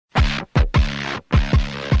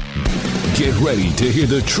Get ready to hear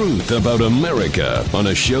the truth about America on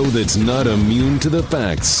a show that's not immune to the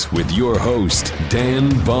facts with your host, Dan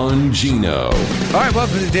Bongino. All right,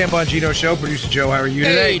 welcome to the Dan Bongino Show. Producer Joe, how are you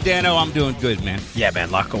today? Hey, Dano, I'm doing good, man. Yeah, man,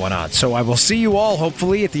 a lot going on. So I will see you all,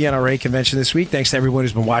 hopefully, at the NRA convention this week. Thanks to everyone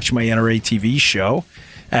who's been watching my NRA TV show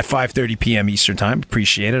at 5:30 p.m. Eastern Time.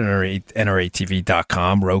 Appreciate it.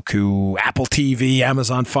 NRATV.com, Roku, Apple TV,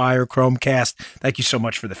 Amazon Fire, Chromecast. Thank you so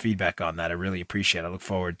much for the feedback on that. I really appreciate it. I look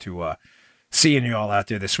forward to seeing you all out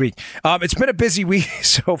there this week. It's been a busy week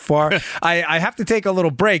so far. I have to take a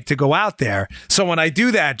little break to go out there. So when I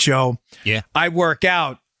do that, Joe, I work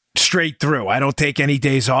out straight through. I don't take any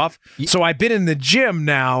days off. So I've been in the gym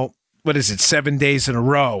now, 7 days in a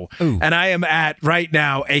row. Ooh. And I am at right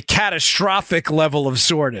now a catastrophic level of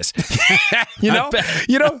soreness. you know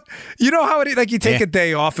how it is, like you take a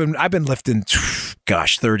day off, and I've been lifting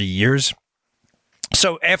 30 years.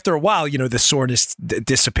 So after a while, the soreness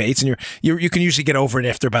dissipates, and you can usually get over it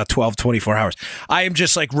after about 12, 24 hours. I am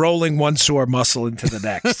just like rolling one sore muscle into the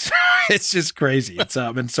next. It's just crazy. It's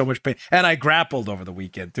in so much pain. And I grappled over the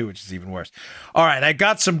weekend too, which is even worse. All right, I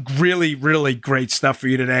got some really, really great stuff for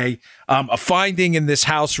you today. A finding in this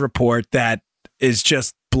House report that is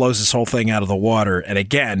just blows this whole thing out of the water, and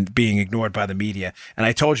again, being ignored by the media. And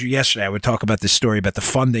I told you yesterday I would talk about this story about the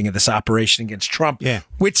funding of this operation against Trump,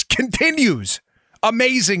 which continues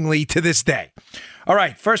amazingly to this day. All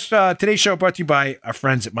right, first, today's show brought to you by our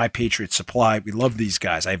friends at My Patriot Supply. We love these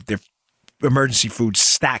guys. I have their emergency food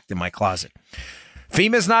stacked in my closet.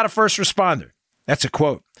 FEMA is not a first responder. That's a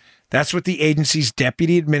quote. That's what the agency's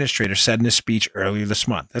deputy administrator said in a speech earlier this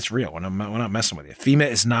month. That's real. We're not messing with you. FEMA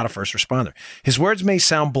is not a first responder. His words may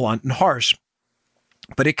sound blunt and harsh,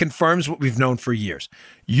 but it confirms what we've known for years.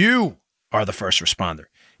 You are the first responder.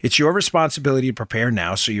 It's your responsibility to prepare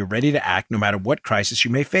now so you're ready to act no matter what crisis you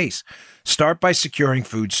may face. Start by securing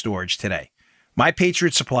food storage today. My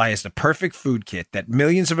Patriot Supply is the perfect food kit that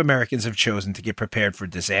millions of Americans have chosen to get prepared for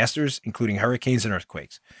disasters, including hurricanes and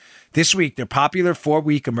earthquakes. This week, their popular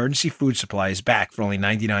 4-week emergency food supply is back for only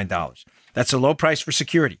 $99. That's a low price for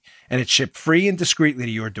security, and it's shipped free and discreetly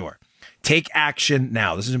to your door. Take action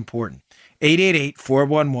now. This is important.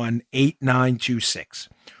 888-411-8926.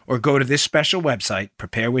 Or go to this special website,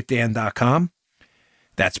 preparewithdan.com.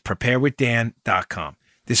 That's preparewithdan.com.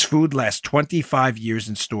 This food lasts 25 years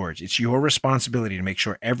in storage. It's your responsibility to make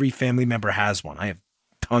sure every family member has one. I have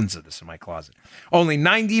tons of this in my closet. Only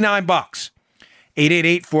 $99.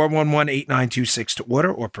 888-411-8926 to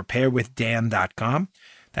order, or preparewithdan.com.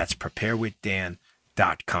 That's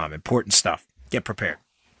preparewithdan.com. Important stuff. Get prepared.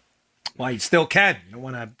 Well, you still can. You don't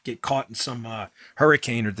want to get caught in some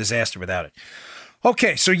hurricane or disaster without it.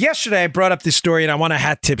 Okay, so yesterday I brought up this story, and I want to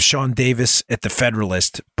hat tip Sean Davis at the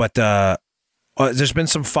Federalist, but there's been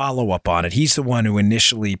some follow-up on it. He's the one who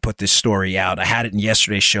initially put this story out. I had it in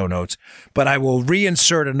yesterday's show notes, but I will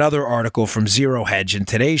reinsert another article from Zero Hedge in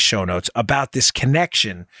today's show notes about this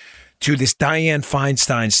connection to this Dianne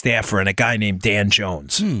Feinstein staffer and a guy named Dan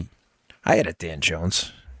Jones. I had a Dan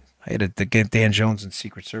Jones. I had a Dan Jones in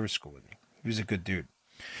Secret Service school with me. He was a good dude.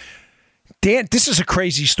 Dan, this is a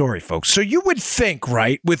crazy story, folks. So you would think,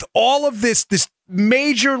 right, with all of this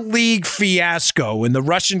major league fiasco and the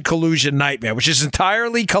Russian collusion nightmare, which is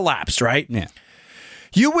entirely collapsed, right? Yeah.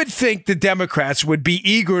 You would think the Democrats would be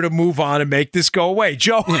eager to move on and make this go away.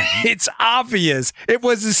 Joe, it's obvious. It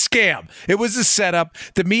was a scam. It was a setup.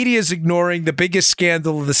 The media is ignoring the biggest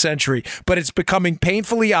scandal of the century, but it's becoming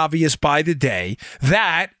painfully obvious by the day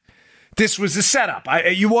that this was a setup.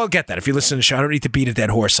 You all get that if you listen to the show. I don't need to beat a dead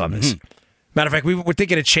horse on this. Matter of fact, we were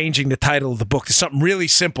thinking of changing the title of the book to something really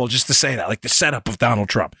simple just to say that, like the setup of Donald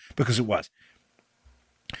Trump, because it was.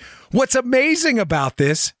 What's amazing about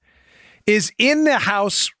this is in the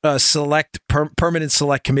House Permanent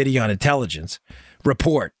Select Committee on Intelligence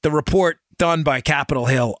report, the report done by Capitol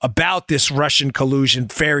Hill about this Russian collusion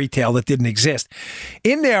fairy tale that didn't exist,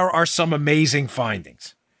 in there are some amazing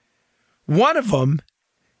findings. One of them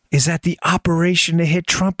is that the operation to hit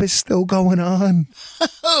Trump is still going on.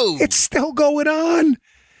 It's still going on.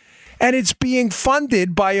 And it's being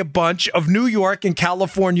funded by a bunch of New York and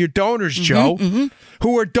California donors, Joe,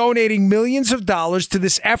 who are donating millions of dollars to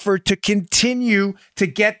this effort to continue to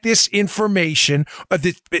get this information.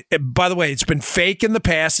 By the way, it's been fake in the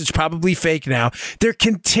past. It's probably fake now. They're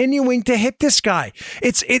continuing to hit this guy.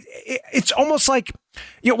 It's almost like,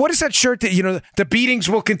 what is that shirt that, the beatings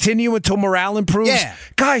will continue until morale improves? Yeah.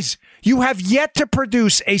 Guys, you have yet to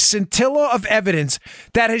produce a scintilla of evidence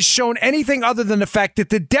that has shown anything other than the fact that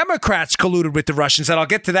the Democrats colluded with the Russians. And I'll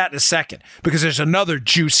get to that in a second, because there's another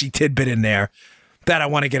juicy tidbit in there that I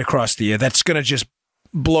want to get across to you that's going to just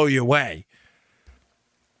blow you away.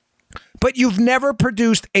 but you've never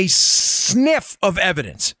produced a sniff of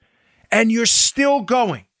evidence, and you're still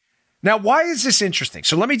going. Now, why is this interesting?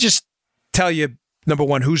 So let me just tell you, number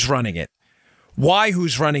one, who's running it, why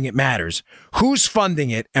who's running it matters, who's funding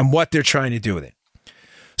it, and what they're trying to do with it.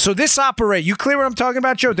 So this you clear what I'm talking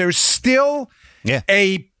about, Joe? There's still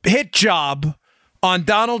a hit job on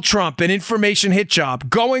Donald Trump, an information hit job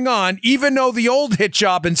going on, even though the old hit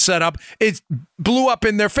job and setup, it blew up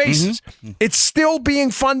in their faces. Mm-hmm. It's still being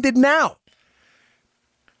funded now.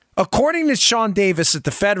 According to Sean Davis at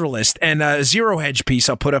The Federalist, and a Zero Hedge piece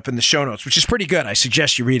I'll put up in the show notes, which is pretty good. I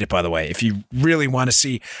suggest you read it, by the way, if you really want to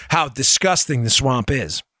see how disgusting the swamp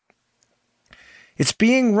is. It's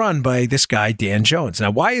being run by this guy, Dan Jones.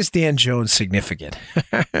 Now, why is Dan Jones significant?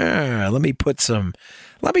 Let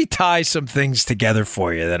me tie some things together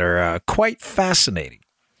for you that are quite fascinating.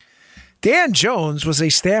 Dan Jones was a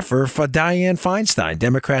staffer for Dianne Feinstein,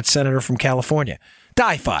 Democrat senator from California.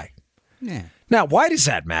 Di-Fi. Yeah. Now, why does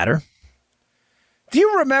that matter? Do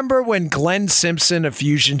you remember when Glenn Simpson of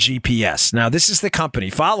Fusion GPS, now this is the company,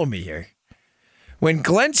 follow me here. When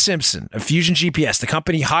Glenn Simpson of Fusion GPS, the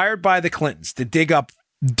company hired by the Clintons to dig up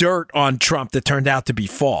dirt on Trump that turned out to be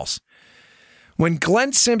false, when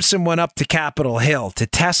Glenn Simpson went up to Capitol Hill to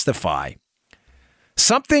testify,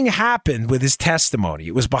 something happened with his testimony.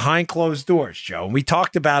 It was behind closed doors, Joe, and we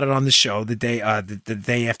talked about it on the show the day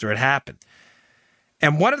after it happened.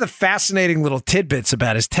 And one of the fascinating little tidbits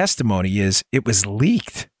about his testimony is it was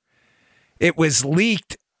leaked. It was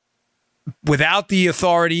leaked without the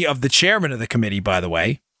authority of the chairman of the committee, by the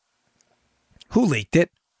way. Who leaked it?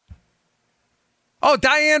 Oh,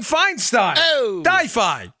 Dianne Feinstein. Oh.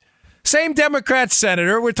 Di-Fi. Same Democrat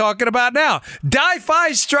senator we're talking about now.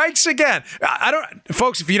 Di-Fi strikes again.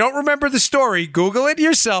 Folks, if you don't remember the story, Google it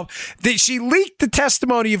yourself. She leaked the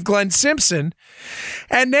testimony of Glenn Simpson,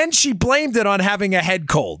 and then she blamed it on having a head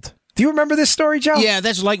cold. Do you remember this story, Joe? Yeah,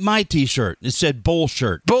 that's like my T-shirt. It said bull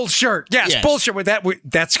shirt. Bull shirt. Yes. Bull shirt. With that,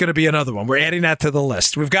 that's going to be another one. We're adding that to the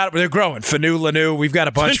list. They're growing. Fanu Lanu. We've got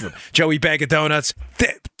a bunch of them. Joey Bag of Donuts.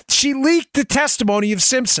 She leaked the testimony of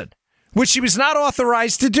Simpson, which she was not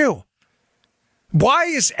authorized to do. Why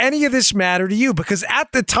is any of this matter to you? Because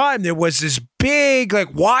at the time, there was this big,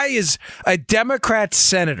 why is a Democrat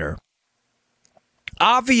senator,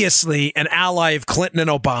 obviously an ally of Clinton and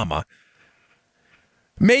Obama,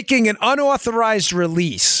 making an unauthorized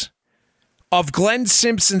release of Glenn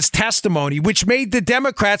Simpson's testimony, which made the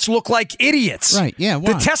Democrats look like idiots? Right, yeah,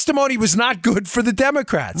 why? The testimony was not good for the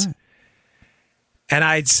Democrats. Right. And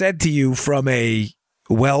I'd said to you from a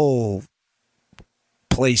well-placed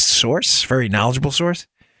source, very knowledgeable source,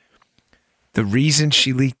 the reason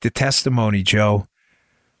she leaked the testimony, Joe,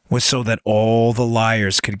 was so that all the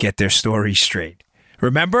liars could get their story straight.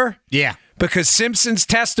 Remember? Yeah. Because Simpson's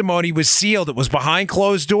testimony was sealed. It was behind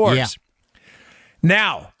closed doors. Yeah.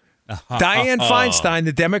 Now, Dianne Feinstein,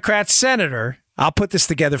 the Democrat senator, I'll put this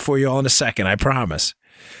together for you all in a second, I promise.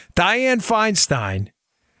 Dianne Feinstein,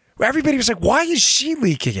 everybody was like, why is she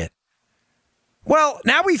leaking it? Well,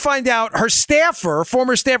 now we find out her staffer,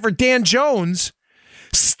 former staffer Dan Jones,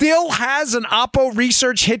 still has an Oppo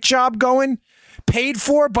research hit job going, paid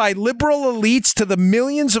for by liberal elites to the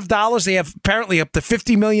millions of dollars. They have apparently up to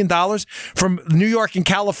 $50 million from New York and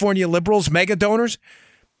California liberals, mega donors.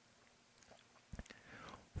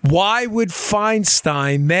 Why would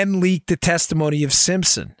Feinstein then leak the testimony of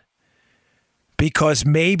Simpson? Because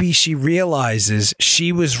maybe she realizes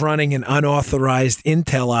she was running an unauthorized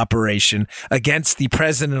intel operation against the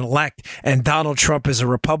president-elect and Donald Trump as a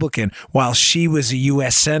Republican while she was a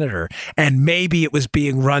U.S. senator. And maybe it was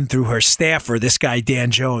being run through her staffer, this guy Dan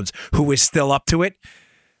Jones, who was still up to it.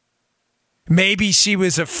 Maybe she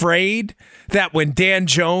was afraid that when Dan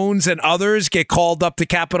Jones and others get called up to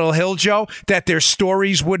Capitol Hill, Joe, that their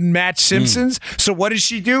stories wouldn't match Simpson's. So what does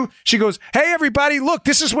she do? She goes, hey, everybody, look,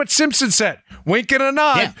 this is what Simpson said. Wink and a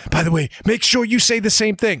nod. Yeah. By the way, make sure you say the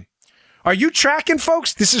same thing. Are you tracking,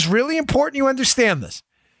 folks? This is really important you understand this.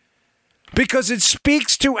 Because it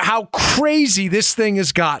speaks to how crazy this thing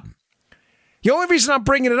has gotten. The only reason I'm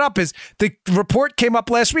bringing it up is the report came up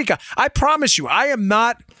last week. I promise you, I am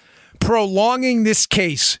not prolonging this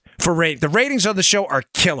case for rating. The ratings on the show are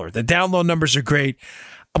killer. The download numbers are great.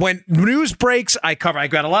 When news breaks, I cover. I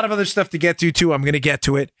got a lot of other stuff to get to, too. I'm going to get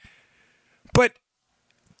to it. But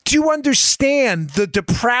do you understand the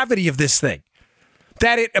depravity of this thing?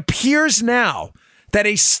 That it appears now that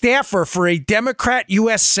a staffer for a Democrat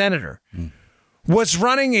U.S. senator was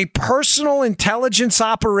running a personal intelligence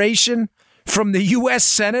operation from the U.S.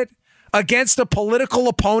 Senate against a political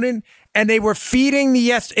opponent, and they were feeding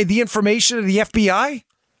the information to the FBI?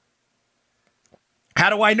 How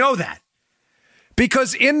do I know that?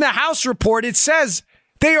 Because in the House report, it says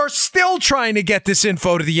they are still trying to get this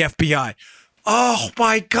info to the FBI. Oh,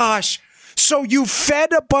 my gosh. So you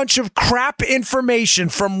fed a bunch of crap information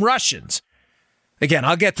from Russians. Again,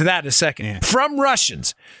 I'll get to that in a second. Yeah. From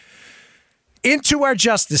Russians into our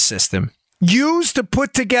justice system, used to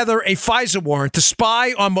put together a FISA warrant to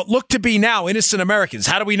spy on what looked to be now innocent Americans.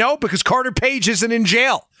 How do we know? Because Carter Page isn't in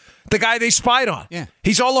jail. The guy they spied on. Yeah.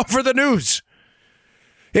 He's all over the news.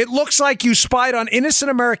 It looks like you spied on innocent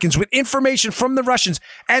Americans with information from the Russians.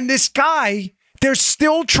 And this guy, they're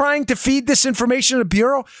still trying to feed this information to the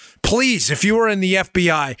Bureau. Please, if you are in the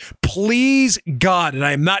FBI, please, God, and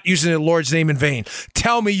I am not using the Lord's name in vain,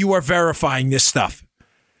 tell me you are verifying this stuff.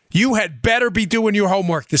 You had better be doing your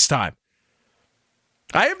homework this time.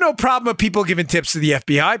 I have no problem with people giving tips to the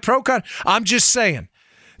FBI. Pro-con, I'm just saying.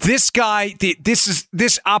 This guy,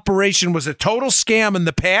 this operation was a total scam in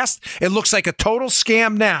the past. It looks like a total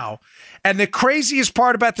scam now. And the craziest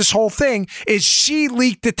part about this whole thing is she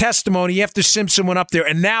leaked the testimony after Simpson went up there,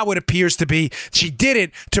 and now it appears to be she did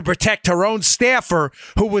it to protect her own staffer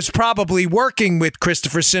who was probably working with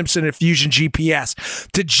Christopher Simpson at Fusion GPS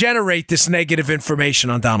to generate this negative information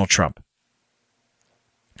on Donald Trump.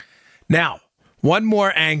 Now, one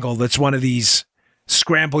more angle that's one of these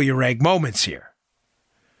scramble your egg moments here.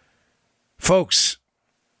 Folks,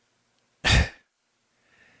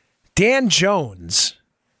 Dan Jones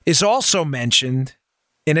is also mentioned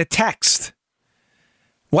in a text.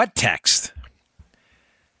 What text?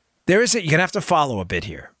 You're going to have to follow a bit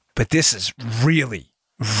here, but this is really,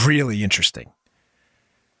 really interesting.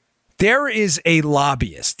 There is a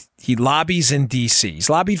lobbyist. He lobbies in D.C. He's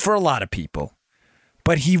lobbied for a lot of people,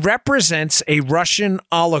 but he represents a Russian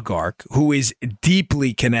oligarch who is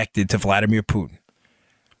deeply connected to Vladimir Putin.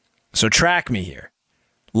 So track me here.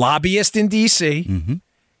 Lobbyist in D.C. Mm-hmm.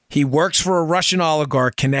 He works for a Russian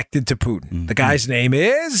oligarch connected to Putin. Mm-hmm. The guy's name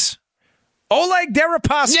is Oleg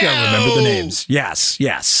Deripaska. No! Remember the names? Yes.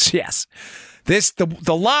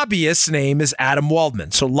 The lobbyist's name is Adam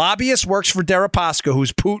Waldman. So lobbyist works for Deripaska,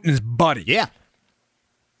 who's Putin's buddy. Yeah.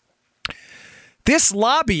 This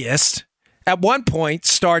lobbyist at one point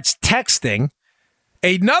starts texting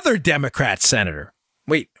another Democrat senator.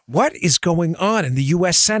 Wait, what is going on in the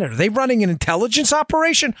U.S. Senate? Are they running an intelligence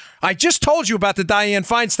operation? I just told you about the Dianne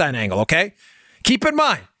Feinstein angle, okay? Keep in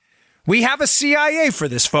mind, we have a CIA for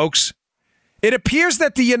this, folks. It appears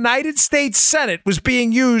that the United States Senate was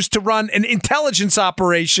being used to run an intelligence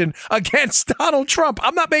operation against Donald Trump.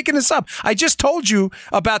 I'm not making this up. I just told you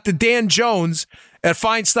about the Dan Jones at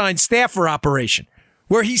Feinstein staffer operation,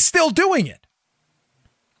 where he's still doing it.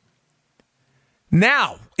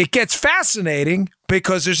 Now, it gets fascinating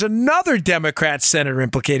because there's another Democrat senator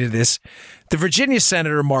implicated in this, the Virginia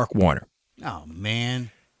Senator Mark Warner. Oh,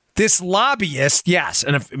 man. This lobbyist, yes,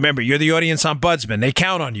 and remember, you're the audience ombudsman. They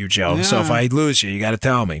count on you, Joe. Yeah. So if I lose you got to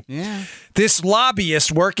tell me. Yeah. This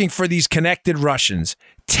lobbyist working for these connected Russians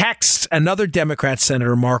texts another Democrat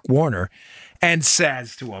Senator, Mark Warner, and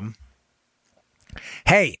says to him,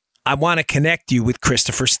 hey, I want to connect you with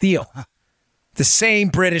Christopher Steele. The same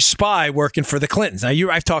British spy working for the Clintons. Now,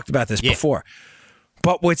 I've talked about this before.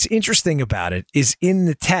 But what's interesting about it is in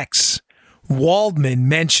the text, Waldman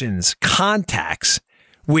mentions contacts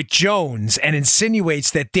with Jones and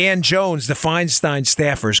insinuates that Dan Jones, the Feinstein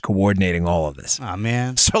staffer, is coordinating all of this. Oh,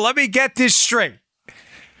 man. So let me get this straight.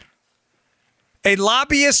 A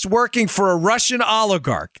lobbyist working for a Russian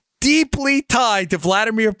oligarch, deeply tied to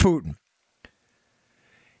Vladimir Putin,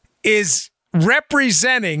 is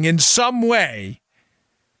representing in some way,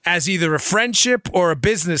 as either a friendship or a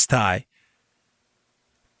business tie,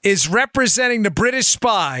 is representing the British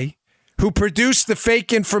spy who produced the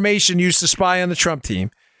fake information used to spy on the Trump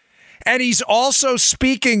team. And he's also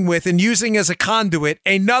speaking with and using as a conduit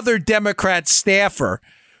another Democrat staffer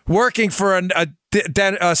working for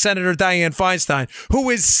Senator Dianne Feinstein, who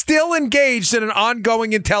is still engaged in an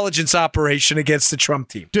ongoing intelligence operation against the Trump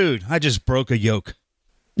team. Dude, I just broke a yoke.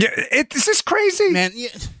 Yeah, is this crazy? Man,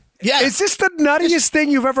 yeah. Is this the nuttiest thing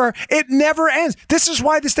you've ever heard? It never ends. This is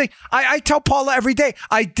why this thing, I tell Paula every day,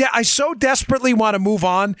 I so desperately want to move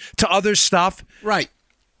on to other stuff. Right.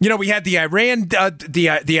 You know, we had the Iran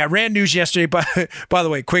the Iran news yesterday, but by the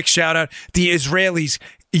way, quick shout out, the Israelis,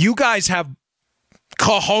 you guys have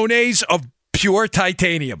cojones of pure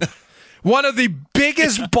titanium. One of the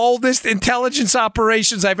biggest, boldest intelligence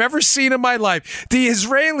operations I've ever seen in my life. The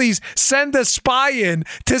Israelis send a spy in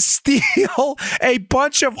to steal a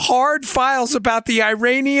bunch of hard files about the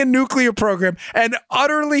Iranian nuclear program and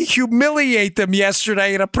utterly humiliate them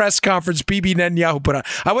yesterday in a press conference Bibi Netanyahu put on.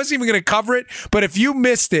 I wasn't even going to cover it, but if you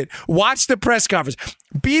missed it, watch the press conference.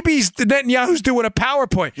 Bibi's Netanyahu's doing a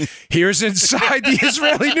PowerPoint. Here's inside the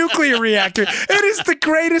Israeli nuclear reactor. It is the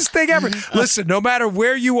greatest thing ever. Listen, no matter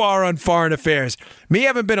where you are on foreign affairs, me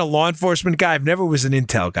having been a law enforcement guy, I've never was an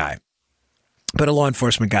intel guy, but a law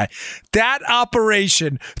enforcement guy. That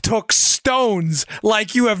operation took stones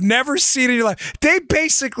like you have never seen in your life. They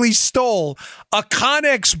basically stole a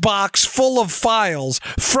Connex box full of files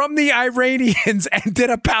from the Iranians and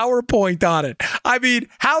did a PowerPoint on it. I mean,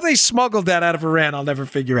 how they smuggled that out of Iran, I'll never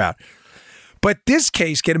figure out. But this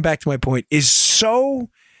case, getting back to my point, is so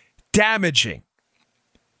damaging.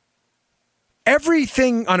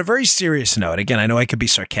 Everything on a very serious note, again, I know I could be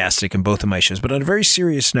sarcastic in both of my shows, but on a very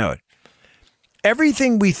serious note,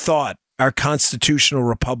 everything we thought our constitutional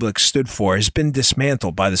republic stood for has been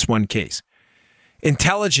dismantled by this one case.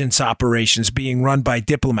 Intelligence operations being run by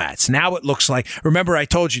diplomats. Now it looks like, remember I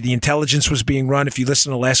told you the intelligence was being run, if you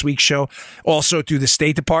listen to last week's show, also through the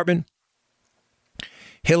State Department.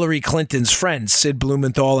 Hillary Clinton's friends, Sid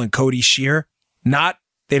Blumenthal and Cody Shear,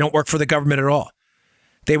 they don't work for the government at all.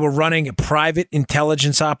 They were running a private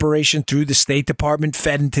intelligence operation through the State Department,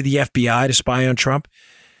 fed into the FBI to spy on Trump.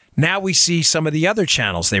 Now we see some of the other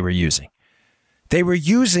channels they were using. They were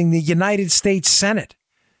using the United States Senate.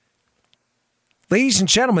 Ladies and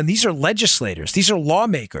gentlemen, these are legislators. These are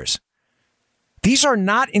lawmakers. These are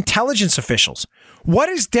not intelligence officials. What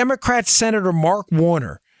is Democrat Senator Mark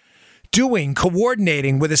Warner doing,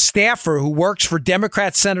 coordinating with a staffer who works for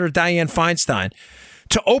Democrat Senator Dianne Feinstein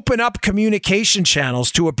to open up communication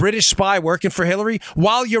channels to a British spy working for Hillary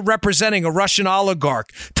while you're representing a Russian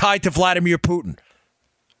oligarch tied to Vladimir Putin?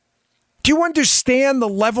 Do you understand the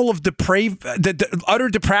level of the utter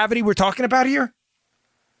depravity we're talking about here?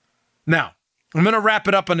 Now, I'm going to wrap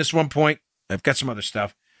it up on this one point. I've got some other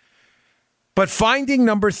stuff. But finding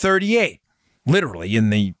number 38, literally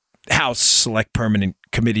in the House Select Permanent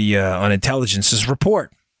Committee on Intelligence's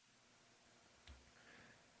report.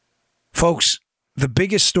 Folks, the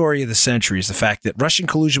biggest story of the century is the fact that Russian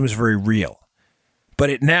collusion was very real.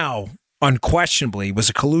 But it now unquestionably was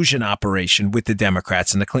a collusion operation with the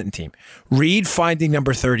Democrats and the Clinton team. Read finding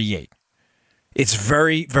number 38. It's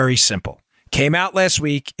very, very simple. Came out last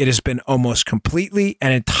week. It has been almost completely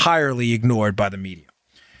and entirely ignored by the media.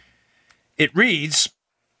 It reads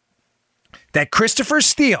that Christopher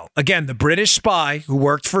Steele, again, the British spy who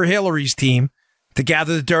worked for Hillary's team to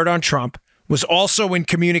gather the dirt on Trump, was also in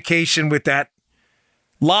communication with that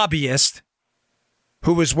lobbyist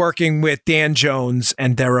who was working with Dan Jones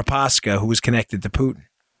and Deripaska, who was connected to Putin.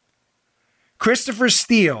 Christopher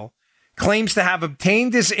Steele claims to have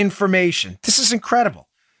obtained this information. This is incredible.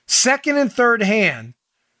 Second and third hand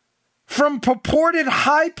from purported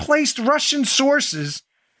high-placed Russian sources,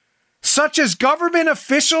 such as government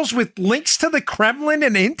officials with links to the Kremlin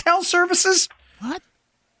and intel services? What?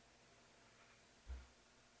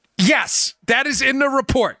 Yes, that is in the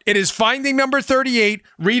report. It is finding number 38.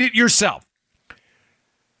 Read it yourself.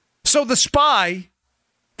 So the spy,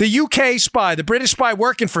 the UK spy, the British spy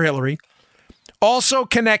working for Hillary, also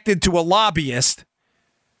connected to a lobbyist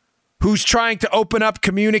who's trying to open up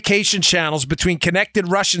communication channels between connected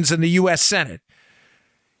Russians and the U.S. Senate.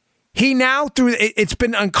 He now, it's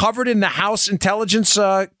been uncovered in the House Intelligence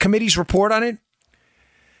Committee's report on it,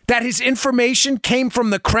 that his information came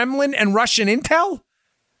from the Kremlin and Russian intel?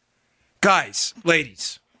 Guys,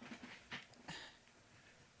 ladies.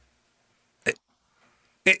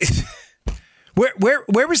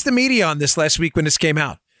 Where was the media on this last week when this came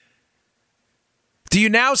out? Do you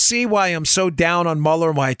now see why I'm so down on Mueller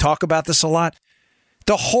and why I talk about this a lot?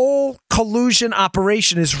 The whole collusion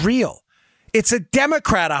operation is real. It's a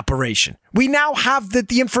Democrat operation. We now have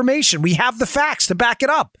the information. We have the facts to back it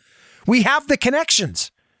up. We have the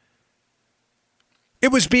connections.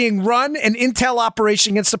 It was being run an intel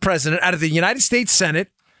operation against the president out of the United States Senate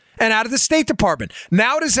and out of the State Department.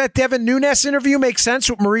 Now does that Devin Nunes interview make sense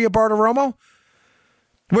with Maria Bartiromo?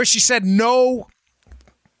 Where she said no.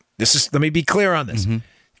 Let me be clear on this. Mm-hmm.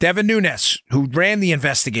 Devin Nunes, who ran the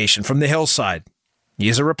investigation from the hillside, he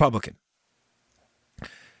is a Republican,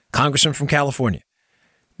 congressman from California.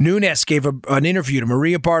 Nunes gave an interview to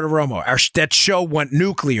Maria Bartiromo. That show went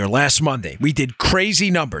nuclear last Monday. We did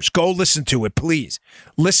crazy numbers. Go listen to it, please.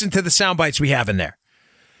 Listen to the sound bites we have in there.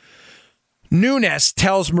 Nunes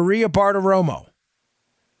tells Maria Bartiromo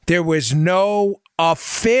there was no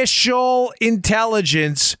official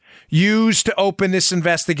intelligence used to open this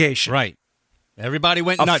investigation. Right. Everybody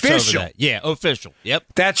went nuts over that. Yeah, official. Yep.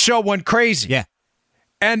 That show went crazy. Yeah.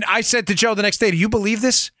 And I said to Joe the next day, do you believe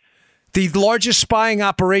this? The largest spying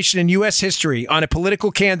operation in U.S. history on a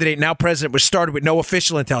political candidate, now president, was started with no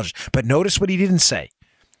official intelligence. But notice what he didn't say.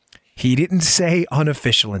 He didn't say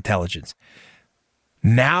unofficial intelligence.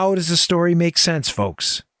 Now does the story make sense,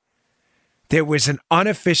 folks? There was an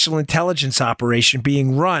unofficial intelligence operation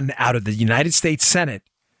being run out of the United States Senate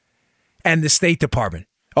and the State Department.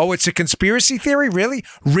 Oh, it's a conspiracy theory? Really?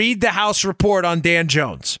 Read the House report on Dan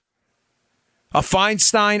Jones. A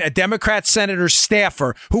Feinstein, a Democrat senator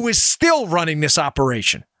staffer who is still running this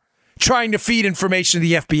operation, trying to feed information to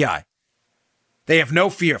the FBI. They have no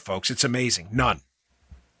fear, folks. It's amazing. None.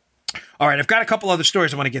 All right, I've got a couple other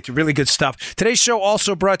stories I want to get to. Really good stuff. Today's show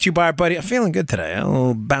also brought to you by our buddy. I'm feeling good today. A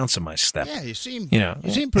little bounce in my step. Yeah, you seem pretty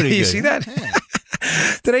good. You see that? Yeah.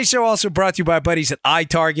 Today's show also brought to you by our buddies at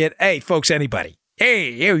iTarget. Hey, folks, anybody.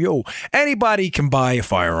 Anybody can buy a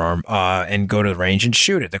firearm and go to the range and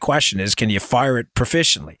shoot it. The question is, can you fire it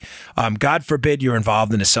proficiently? God forbid you're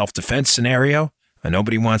involved in a self-defense scenario.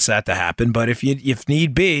 Nobody wants that to happen, but if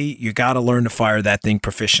need be, you got to learn to fire that thing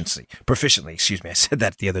proficiently. I said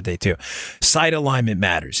that the other day too. Sight alignment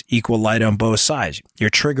matters. Equal light on both sides.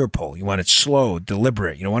 Your trigger pull, you want it slow,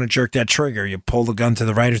 deliberate. You don't want to jerk that trigger. You pull the gun to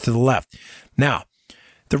the right or to the left. Now,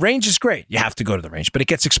 the range is great. You have to go to the range, but it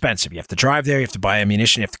gets expensive. You have to drive there. You have to buy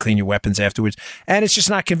ammunition. You have to clean your weapons afterwards, and it's just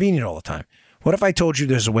not convenient all the time. What if I told you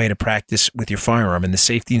there's a way to practice with your firearm in the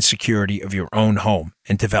safety and security of your own home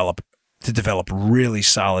and develop really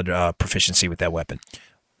solid proficiency with that weapon?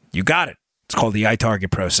 You got it. It's called the iTarget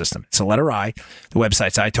Pro system. It's a letter I. The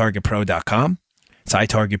website's itargetpro.com. It's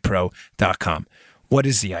itargetpro.com. What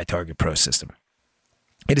is the iTarget Pro system?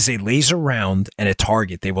 It is a laser round and a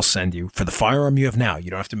target they will send you for the firearm you have now.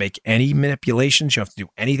 You don't have to make any manipulations. You don't have to do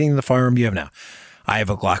anything to the firearm you have now. I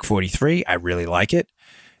have a Glock 43. I really like it.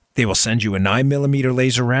 They will send you a 9mm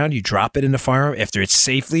laser round. You drop it in the firearm. After it's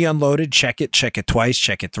safely unloaded, check it twice,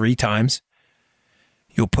 check it 3 times.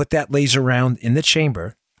 You'll put that laser round in the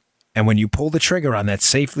chamber, and when you pull the trigger on that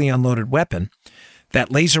safely unloaded weapon,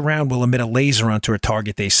 that laser round will emit a laser onto a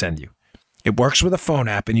target they send you. It works with a phone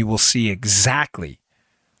app, and you will see exactly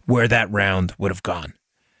where that round would have gone.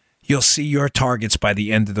 You'll see your targets by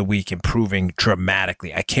the end of the week improving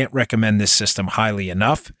dramatically. I can't recommend this system highly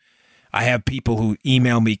enough. I have people who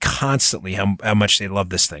email me constantly how much they love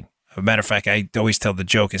this thing. As a matter of fact, I always tell the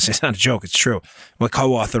joke. It's not a joke. It's true. My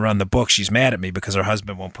co-author on the book, she's mad at me because her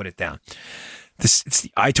husband won't put it down. It's the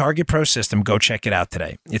iTarget Pro system. Go check it out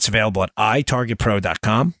today. It's available at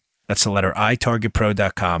itargetpro.com. That's the letter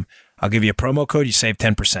itargetpro.com. I'll give you a promo code. You save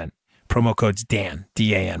 10%. Promo code's Dan,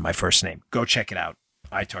 D-A-N, my first name. Go check it out,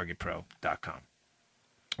 itargetpro.com.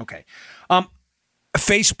 Okay.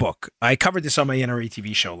 Facebook. I covered this on my NRA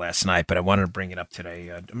TV show last night, but I wanted to bring it up today.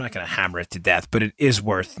 I'm not going to hammer it to death, but it is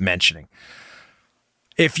worth mentioning.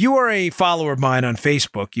 If you are a follower of mine on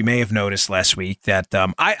Facebook, you may have noticed last week that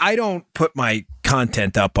I don't put my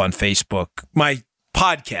content up on Facebook, my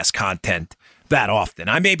podcast content, that often.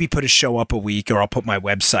 I maybe put a show up a week, or I'll put my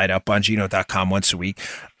website up on Gino.com once a week.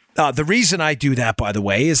 The reason I do that, by the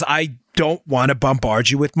way, is I don't want to bombard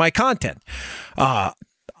you with my content.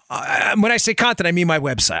 When I say content, I mean my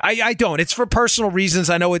website. I don't. It's for personal reasons.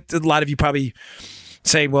 I know a lot of you probably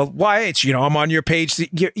say, well, why? It's, I'm on your page.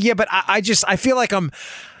 Yeah, but I feel like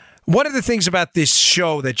one of the things about this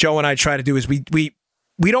show that Joe and I try to do is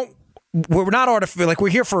we're not artificial. Like, we're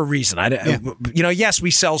here for a reason. Yes,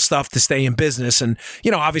 we sell stuff to stay in business, and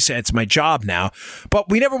obviously it's my job now. But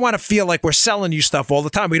we never want to feel like we're selling you stuff all the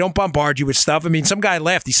time. We don't bombard you with stuff. I mean, some guy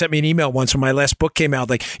laughed. He sent me an email once when my last book came out.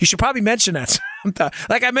 Like, you should probably mention that sometime.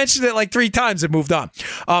 Like, I mentioned it like 3 times and moved on.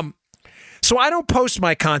 So I don't post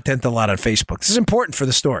my content a lot on Facebook. This is important for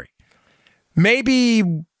the story. Maybe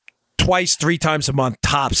twice, 3 times a month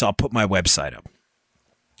tops, I'll put my website up.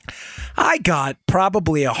 I got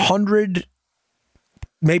probably 100,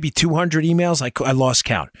 maybe 200 emails. I lost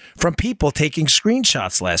count from people taking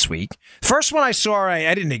screenshots last week. First one I saw,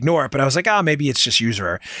 I didn't ignore it, but I was like, maybe it's just user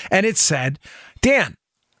error. And it said, Dan,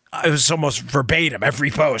 it was almost verbatim, every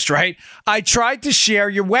post, right? I tried to share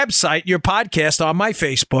your website, your podcast on my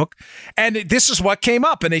Facebook, and this is what came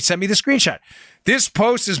up. And they sent me the screenshot. This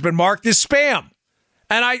post has been marked as spam.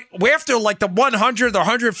 And after like the 100th or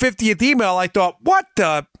 150th email, I thought, what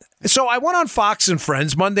the? So I went on Fox and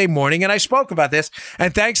Friends Monday morning, and I spoke about this.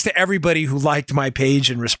 And thanks to everybody who liked my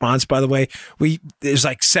page in response, by the way, there's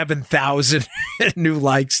like 7,000 new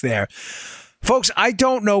likes there. Folks, I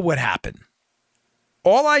don't know what happened.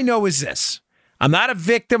 All I know is this. I'm not a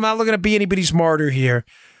victim. I'm not looking to be anybody's martyr here.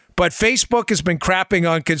 But Facebook has been crapping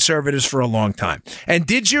on conservatives for a long time. And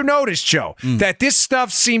did you notice, Joe, that this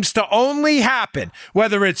stuff seems to only happen,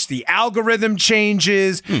 whether it's the algorithm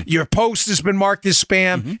changes, your post has been marked as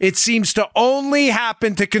spam, it seems to only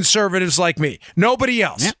happen to conservatives like me. Nobody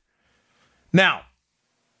else. Yep. Now,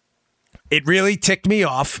 it really ticked me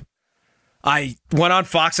off. I went on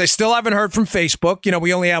Fox. I still haven't heard from Facebook. You know,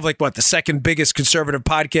 we only have the second biggest conservative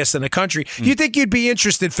podcast in the country. You think you'd be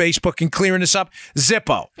interested, Facebook, in clearing this up?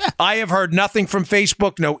 Zippo. Yeah. I have heard nothing from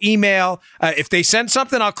Facebook, no email. If they send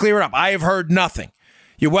something, I'll clear it up. I have heard nothing.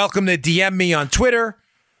 You're welcome to DM me on Twitter,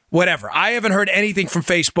 whatever. I haven't heard anything from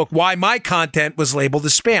Facebook why my content was labeled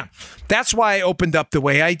as spam. That's why I opened up the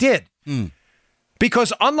way I did.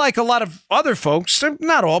 Because unlike a lot of other folks,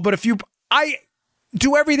 not all, but a few, I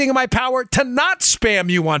do everything in my power to not spam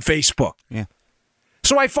you on Facebook. Yeah.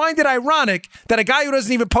 So I find it ironic that a guy who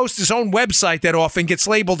doesn't even post his own website that often gets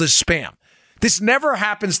labeled as spam. This never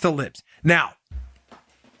happens to libs. Now,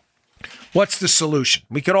 what's the solution?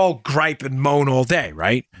 We could all gripe and moan all day,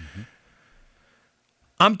 right? Mm-hmm.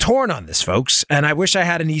 I'm torn on this, folks, and I wish I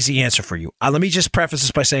had an easy answer for you. Let me just preface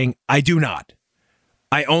this by saying I do not.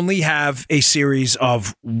 I only have a series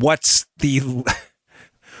of what's the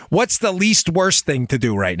least worst thing to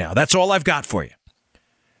do right now. That's all I've got for you.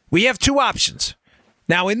 We have two options.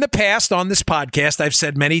 Now, in the past on this podcast, I've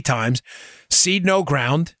said many times, cede no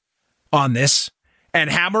ground on this and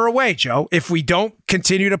hammer away, Joe. If we don't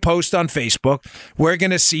continue to post on Facebook, we're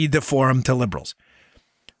going to cede the forum to liberals.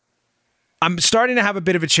 I'm starting to have a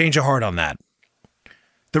bit of a change of heart on that.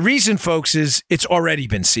 The reason, folks, is it's already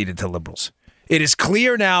been ceded to liberals. It is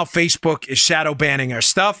clear now Facebook is shadow banning our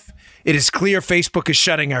stuff. It is clear Facebook is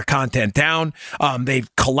shutting our content down. They've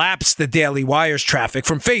collapsed the Daily Wire's traffic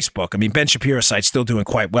from Facebook. I mean, Ben Shapiro's site's still doing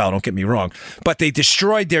quite well, don't get me wrong. But they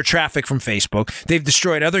destroyed their traffic from Facebook. They've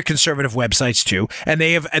destroyed other conservative websites too. And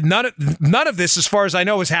they have none of this, as far as I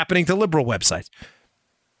know, is happening to liberal websites.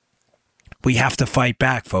 We have to fight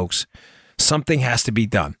back, folks. Something has to be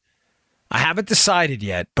done. I haven't decided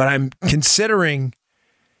yet, but I'm considering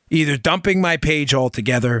either dumping my page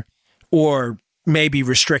altogether or maybe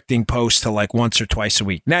restricting posts to once or twice a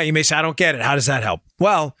week. Now, you may say, I don't get it. How does that help?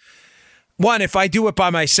 Well, one, if I do it by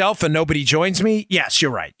myself and nobody joins me, yes,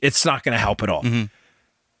 you're right. It's not going to help at all. Mm-hmm.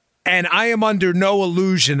 And I am under no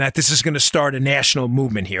illusion that this is going to start a national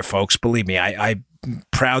movement here, folks. Believe me, I'm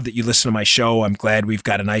proud that you listen to my show. I'm glad we've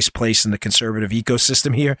got a nice place in the conservative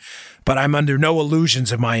ecosystem here, but I'm under no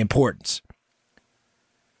illusions of my importance.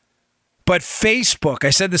 But Facebook,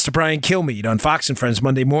 I said this to Brian Kilmeade on Fox and Friends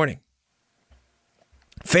Monday morning.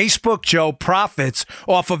 Facebook, Joe, profits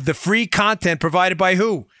off of the free content provided by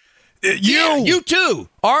who? You too.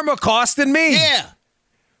 Armacost and me. Yeah.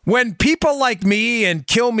 When people like me and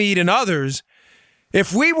Kilmeade and others,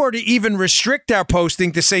 if we were to even restrict our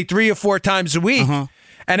posting to, say, 3 or 4 times a week and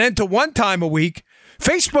then to 1 time a week,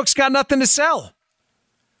 Facebook's got nothing to sell.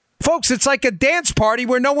 Folks, it's like a dance party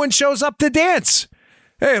where no one shows up to dance.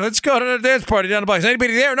 Hey, let's go to the dance party down the block. Is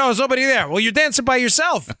anybody there? No, there's nobody there. Well, you're dancing by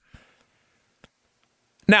yourself.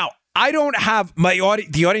 Now, I don't have my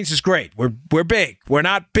audience. The audience is great. We're big. We're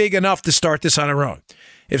not big enough to start this on our own.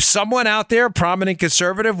 If someone out there, prominent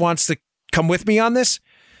conservative, wants to come with me on this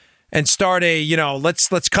and start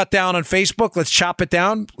let's cut down on Facebook. Let's chop it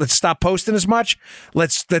down. Let's stop posting as much.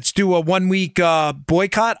 Let's do a 1-week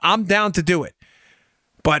boycott. I'm down to do it.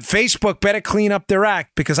 But Facebook better clean up their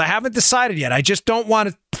act because I haven't decided yet. I just don't want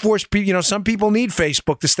to force people. Some people need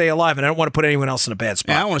Facebook to stay alive, and I don't want to put anyone else in a bad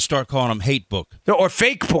spot. Yeah, I want to start calling them hate book. Or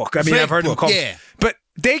fake book. I mean, I've heard them call but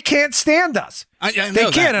they can't stand us. I know they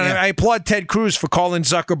can't. That, yeah. I applaud Ted Cruz for calling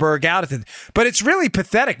Zuckerberg out at it. But it's really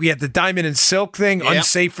pathetic. We had the diamond and silk thing,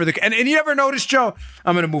 unsafe for the... And you ever notice, Joe?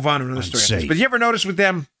 I'm going to move on to another story. But you ever notice with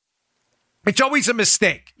them, it's always a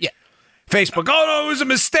mistake. Yeah. Facebook, oh, no, it was a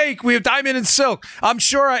mistake. We have diamond and silk. I'm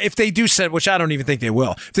sure if they do send, which I don't even think they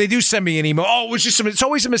will, if they do send me an email, it was just it's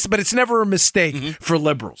always a mistake, but it's never a mistake for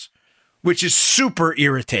liberals, which is super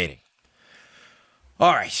irritating.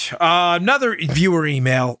 All right. Another viewer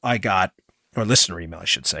email I got, or listener email, I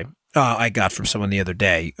should say, I got from someone the other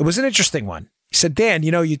day. It was an interesting one. He said, Dan,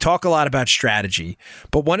 you talk a lot about strategy,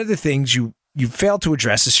 but one of the things you failed to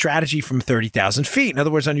address is strategy from 30,000 feet. In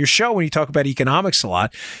other words, on your show, when you talk about economics a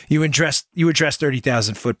lot, you address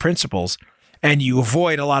 30,000 foot principles and you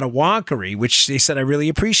avoid a lot of wonkery, which they said I really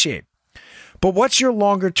appreciate. But what's your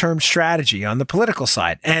longer term strategy on the political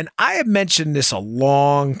side? And I have mentioned this a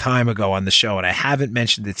long time ago on the show, and I haven't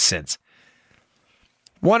mentioned it since.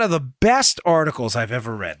 One of the best articles I've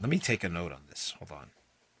ever read. Let me take a note on this. Hold on.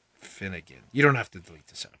 Finnegan. You don't have to delete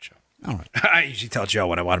this out, Joe. All right. I usually tell Joe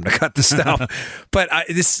when I want him to cut this down, but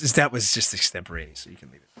that was just extemporaneous, so you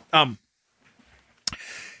can leave it.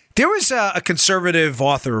 There was a conservative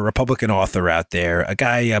author, a Republican author out there, a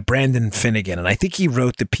guy, Brandon Finnegan, and I think he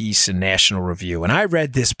wrote the piece in National Review. And I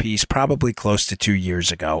read this piece probably close to 2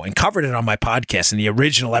 years ago and covered it on my podcast in the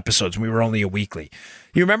original episodes when we were only a weekly.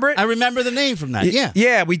 You remember it? I remember the name from that, yeah.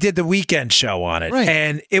 Yeah, we did the weekend show on it. Right.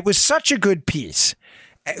 And it was such a good piece.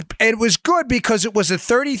 It was good because it was a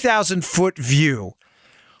 30,000-foot view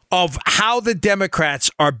of how the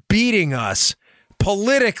Democrats are beating us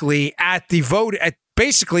politically at the vote,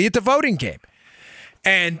 basically at the voting game.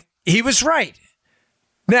 And he was right.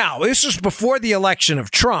 Now, this was before the election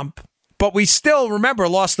of Trump, but we still, remember,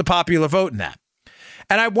 lost the popular vote in that.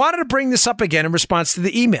 And I wanted to bring this up again in response to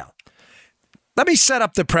the email. Let me set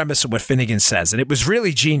up the premise of what Finnegan says, and it was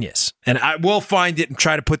really genius. And I will find it and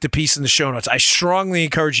try to put the piece in the show notes. I strongly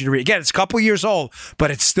encourage you to read. Again, it's a couple years old,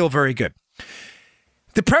 but it's still very good.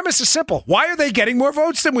 The premise is simple. Why are they getting more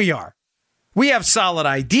votes than we are? We have solid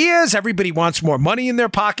ideas. Everybody wants more money in their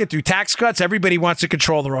pocket through tax cuts. Everybody wants to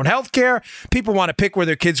control their own health care. People want to pick where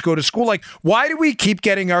their kids go to school. Like, why do we keep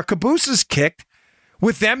getting our cabooses kicked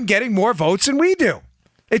with them getting more votes than we do?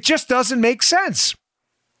 It just doesn't make sense.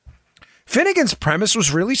 Finnegan's premise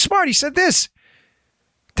was really smart. He said this: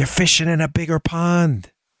 they're fishing in a bigger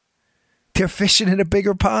pond. They're fishing in a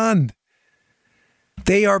bigger pond.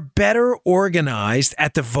 They are better organized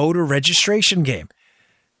at the voter registration game.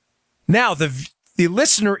 Now, the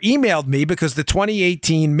listener emailed me because the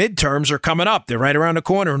 2018 midterms are coming up. They're right around the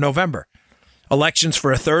corner in November. Elections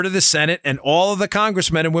for a third of the Senate and all of the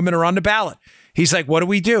congressmen and women are on the ballot. He's like, what do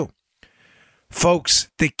we do? Folks,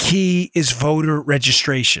 the key is voter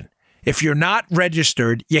registration. If you're not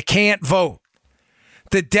registered, you can't vote.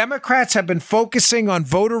 The Democrats have been focusing on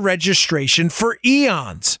voter registration for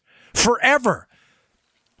eons, forever.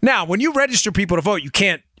 Now, when you register people to vote, you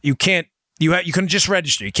can just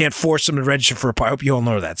register. You can't force them to register for a party. I hope you all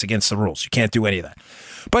know that. It's against the rules. You can't do any of that.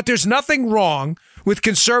 But there's nothing wrong with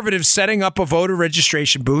conservatives setting up a voter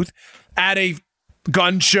registration booth at a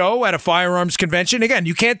gun show, at a firearms convention. Again,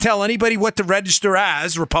 you can't tell anybody what to register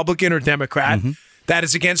as, Republican or Democrat. Mm-hmm. That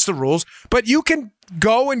is against the rules. But you can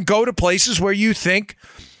go to places where you think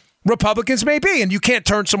Republicans may be, and you can't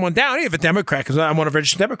turn someone down. If a Democrat, because I want to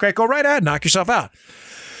register Democrat, go right ahead, knock yourself out.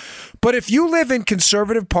 But if you live in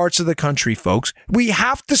conservative parts of the country, folks, we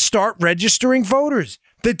have to start registering voters.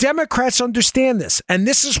 The Democrats understand this, and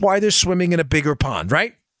this is why they're swimming in a bigger pond,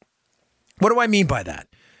 right? What do I mean by that?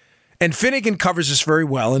 And Finnegan covers this very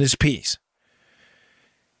well in his piece.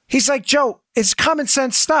 He's like, Joe, it's common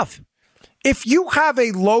sense stuff. If you have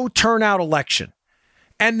a low turnout election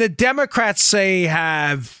and the Democrats say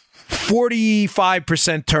have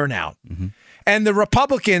 45% turnout, mm-hmm. and the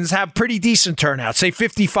Republicans have pretty decent turnout, say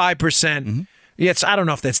 55%. Mm-hmm. Yes, I don't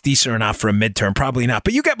know if that's decent or not for a midterm. Probably not.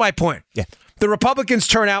 But you get my point. Yeah. The Republicans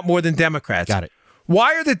turn out more than Democrats. Got it.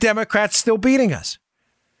 Why are the Democrats still beating us?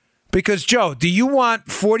 Because, Joe, do you want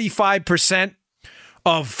 45%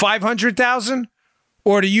 of 500,000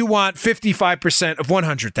 or do you want 55% of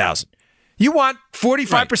 100,000? You want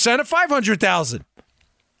 45% of 500,000.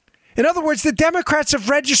 In other words, the Democrats have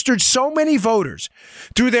registered so many voters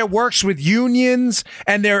through their works with unions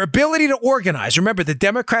and their ability to organize. Remember, the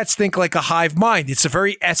Democrats think like a hive mind. It's the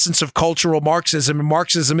very essence of cultural Marxism and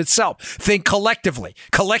Marxism itself. Think collectively.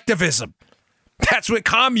 Collectivism. That's what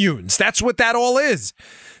communes. That's what that all is.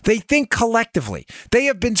 They think collectively. They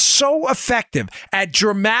have been so effective at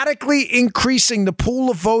dramatically increasing the pool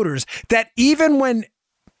of voters that even when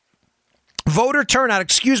voter turnout,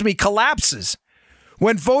 collapses,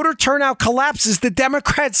 when voter turnout collapses, the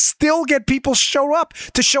Democrats still get people show up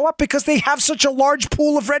because they have such a large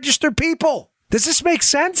pool of registered people. Does this make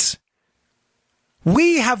sense?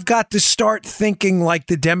 We have got to start thinking like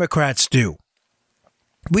the Democrats do.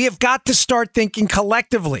 We have got to start thinking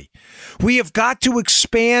collectively. We have got to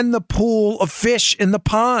expand the pool of fish in the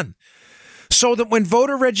pond so that when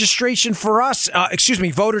voter registration for us,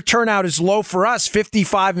 voter turnout is low for us,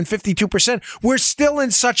 55 and 52%, we're still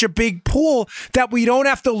in such a big pool that we don't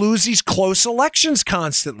have to lose these close elections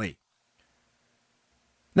constantly.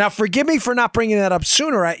 Now, forgive me for not bringing that up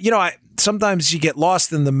sooner. Sometimes you get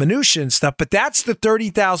lost in the minutiae and stuff, but that's the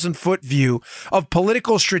 30,000-foot view of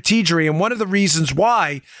political strategy. And one of the reasons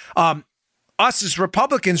why us as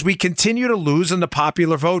Republicans, we continue to lose on the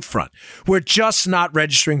popular vote front. We're just not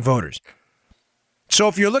registering voters. So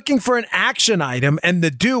if you're looking for an action item and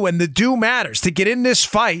the do matters to get in this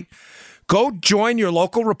fight, go join your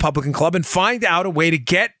local Republican club and find out a way to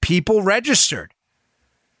get people registered.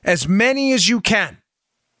 As many as you can.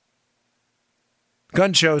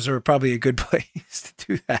 Gun shows are probably a good place to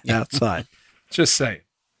do that outside. Just saying.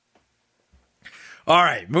 All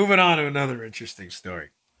right, moving on to another interesting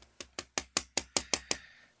story.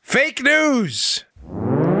 Fake news.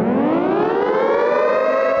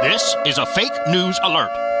 This is a fake news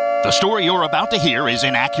alert. The story you're about to hear is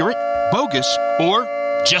inaccurate, bogus, or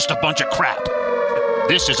just a bunch of crap.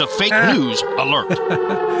 This is a fake news alert.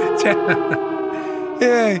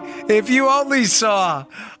 Yeah, if you only saw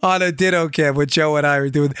on a Ditto Camp what Joe and I were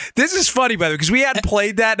doing. This is funny, by the way, because we hadn't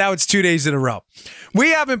played that. Now it's 2 days in a row. We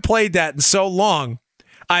haven't played that in so long.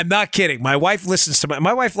 I'm not kidding. My wife listens to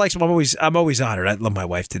my wife likes me. I'm always honored. I love my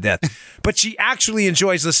wife to death. But she actually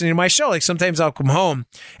enjoys listening to my show. Like sometimes I'll come home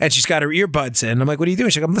and she's got her earbuds in. I'm like, what are you doing?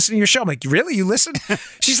 She's like, I'm listening to your show. I'm like, really? You listen?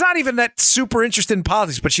 She's not even that super interested in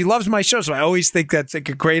politics, but she loves my show. So I always think that's like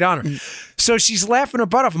a great honor. So she's laughing her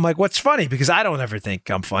butt off. I'm like, what's funny? Because I don't ever think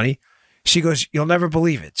I'm funny. She goes, you'll never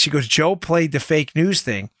believe it. She goes, Joe played the fake news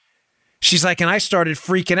thing. She's like, and I started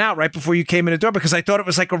freaking out right before you came in the door because I thought it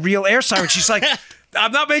was like a real air siren. She's like,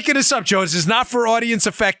 I'm not making this up, Joe. This is not for audience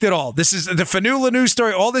effect at all. This is the Fanula news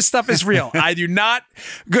story. All this stuff is real. I do not.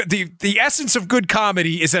 The essence of good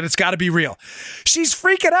comedy is that it's got to be real. She's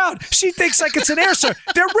freaking out. She thinks like it's an air siren.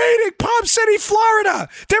 They're raiding Palm City, Florida.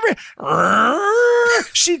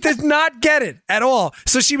 She did not get it at all.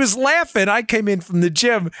 So she was laughing. I came in from the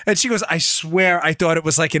gym and she goes, I swear I thought it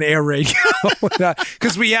was like an air radio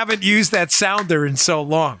because we haven't used that sounder in so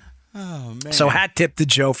long. Oh, man. So hat tip to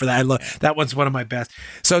Joe for that. That one's one of my best.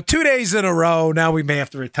 So 2 days in a row. Now we may have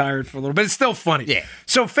to retire it for a little bit. It's still funny. Yeah.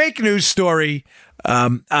 So fake news story.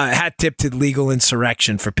 Hat tip to Legal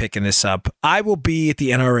Insurrection for picking this up. I will be at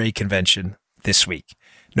the NRA convention this week.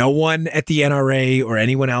 No one at the NRA or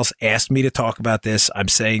anyone else asked me to talk about this. I'm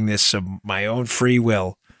saying this of my own free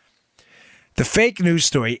will. The fake news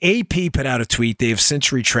story. AP put out a tweet. They have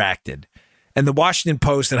since retracted. And the Washington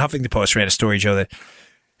Post and Huffington Post ran a story, Joe, that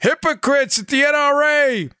hypocrites at the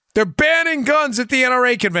NRA. They're banning guns at the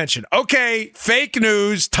NRA convention. Okay, fake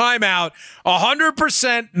news, timeout,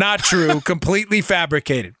 100% not true, completely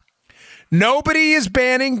fabricated. Nobody is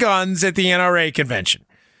banning guns at the NRA convention.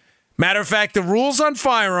 Matter of fact, the rules on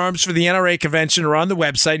firearms for the NRA convention are on the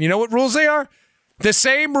website. And you know what rules they are? The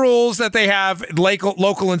same rules that they have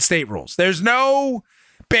local and state rules. There's no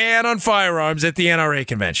ban on firearms at the NRA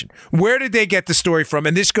convention. Where did they get the story from?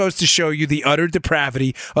 And this goes to show you the utter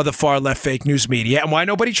depravity of the far left fake news media and why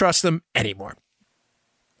nobody trusts them anymore.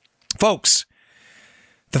 Folks,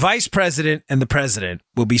 the vice president and the president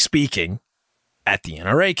will be speaking at the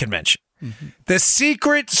NRA convention. Mm-hmm. The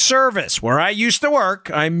Secret Service, where I used to work,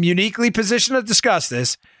 I'm uniquely positioned to discuss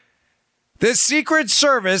this. The Secret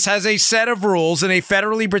Service has a set of rules in a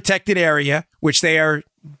federally protected area, which they are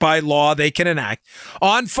by law, they can enact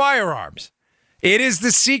on firearms. It is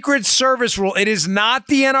the Secret Service rule. It is not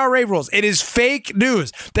the NRA rules. It is fake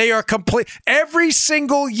news. They are complete. Every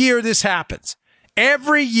single year this happens.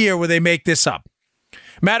 Every year where they make this up.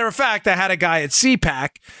 Matter of fact, I had a guy at CPAC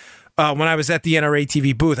when I was at the NRA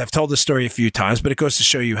TV booth. I've told this story a few times, but it goes to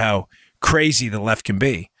show you how crazy the left can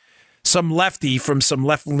be. Some lefty from some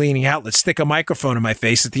left-leaning outlet stick a microphone in my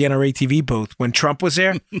face at the NRA TV booth when Trump was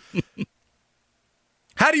there.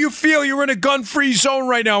 How do you feel? You're in a gun-free zone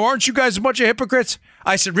right now. Aren't you guys a bunch of hypocrites?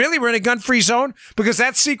 I said, really? We're in a gun-free zone? Because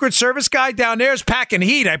that Secret Service guy down there is packing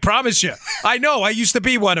heat, I promise you. I know. I used to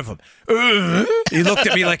be one of them. He looked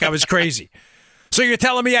at me like I was crazy. So you're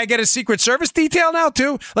telling me I get a Secret Service detail now,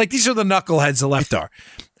 too? Like, these are the knuckleheads the left are.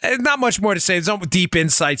 Not much more to say. There's no deep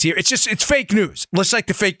insights here. It's fake news. Just like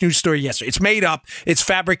the fake news story yesterday. It's made up. It's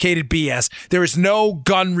fabricated BS. There is no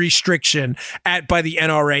gun restriction by the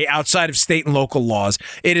NRA outside of state and local laws.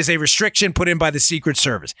 It is a restriction put in by the Secret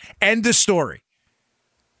Service. End of story.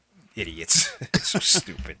 Idiots. So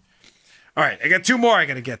stupid. All right, I got two more I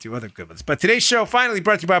got to get to, other good ones. But today's show finally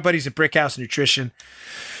brought to you by our buddies at Brickhouse Nutrition.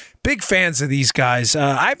 Big fans of these guys.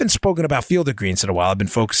 I haven't spoken about Field of Greens in a while. I've been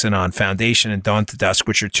focusing on Foundation and Dawn to Dusk,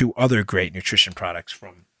 which are two other great nutrition products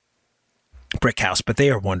from Brickhouse, but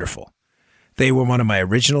they are wonderful. They were one of my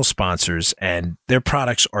original sponsors, and their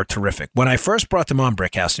products are terrific. When I first brought them on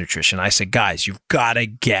Brickhouse Nutrition, I said, guys, you've got to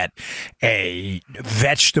get a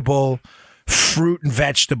fruit and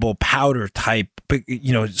vegetable powder type,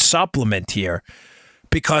 supplement here,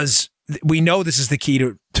 because we know this is the key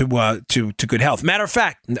to good health. Matter of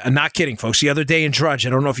fact, I'm not kidding, folks. The other day in Drudge, I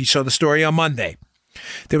don't know if you saw the story on Monday.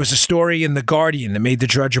 There was a story in The Guardian that made the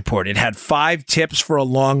Drudge Report. It had 5 tips for a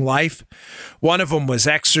long life. One of them was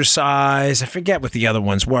exercise. I forget what the other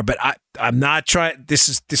ones were, but I'm not trying.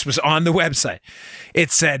 This was on the website.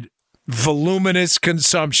 It said voluminous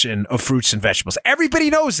consumption of fruits and vegetables. Everybody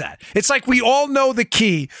knows that. It's like we all know the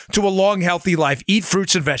key to a long, healthy life. Eat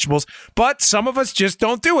fruits and vegetables, but some of us just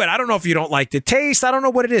don't do it. I don't know if you don't like the taste. I don't know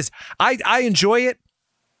what it is. I enjoy it.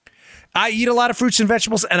 I eat a lot of fruits and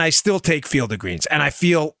vegetables, and I still take Field of Greens, and I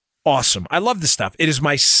feel awesome. I love this stuff. It is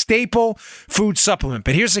my staple food supplement.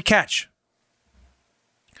 But here's the catch.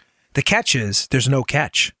 The catch is there's no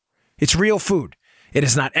catch. It's real food. It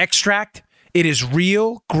is not extract. It is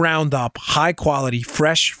real, ground up, high quality,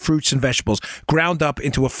 fresh fruits and vegetables ground up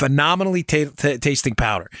into a phenomenally tasting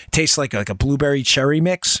powder. It tastes like a blueberry cherry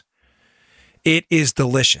mix. It is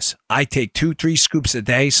delicious. I take 2-3 scoops a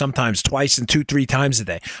day, sometimes twice and 2-3 times a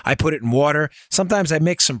day. I put it in water. Sometimes I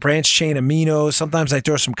mix some branched chain aminos. Sometimes I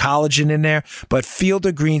throw some collagen in there. But Field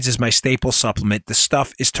of Greens is my staple supplement. The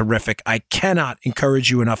stuff is terrific. I cannot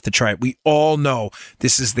encourage you enough to try it. We all know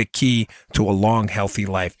this is the key to a long, healthy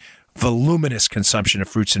life. Voluminous consumption of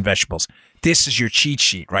fruits and vegetables. This is your cheat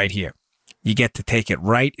sheet right here. You get to take it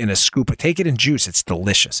right in a scoop. Take it in juice. It's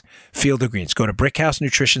delicious. Field of Greens. Go to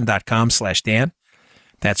brickhousenutrition.com/Dan.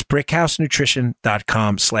 That's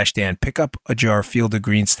brickhousenutrition.com/Dan. Pick up a jar of Field of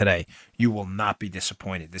Greens today. You will not be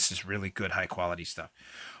disappointed. This is really good, high-quality stuff.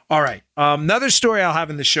 All right. Another story I'll have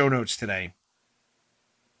in the show notes today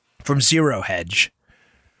from Zero Hedge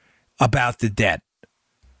about the debt.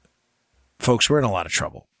 Folks, we're in a lot of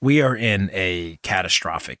trouble. We are in a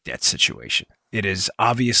catastrophic debt situation. It is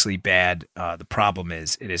obviously bad. The problem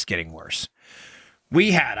is it is getting worse.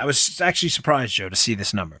 I was actually surprised, Joe, to see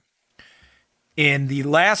this number. In the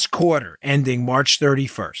last quarter ending March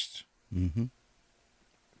 31st,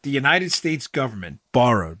 the United States government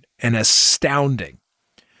borrowed an astounding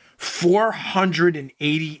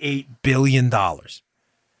 $488 billion.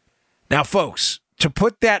 Now, folks, to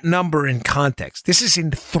put that number in context, this is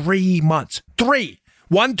in 3 months. 1,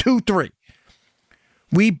 2, 3.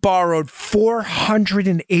 We borrowed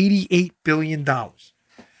 $488 billion.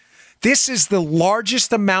 This is the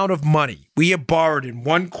largest amount of money we have borrowed in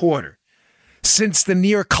one quarter since the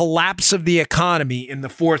near collapse of the economy in the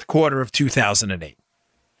fourth quarter of 2008,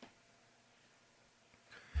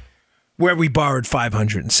 where we borrowed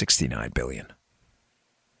 $569 billion.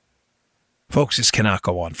 Folks, this cannot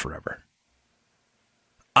go on forever.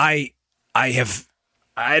 I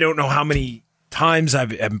don't know how many times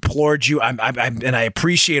I've implored you, and I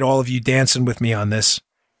appreciate all of you dancing with me on this,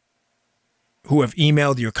 who have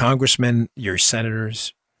emailed your congressmen, your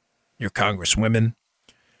senators, your congresswomen.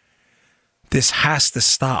 This has to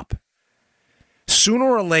stop. Sooner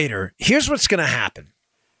or later, here's what's going to happen.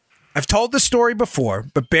 I've told the story before,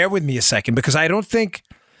 but bear with me a second because I don't think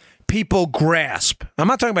people grasp. I'm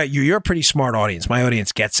not talking about you. You're a pretty smart audience. My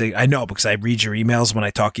audience gets it. I know because I read your emails when I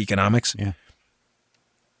talk economics. Yeah.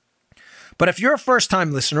 But if you're a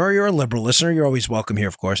first-time listener or you're a liberal listener, you're always welcome here,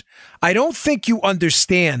 of course. I don't think you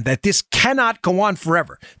understand that this cannot go on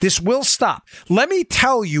forever. This will stop. Let me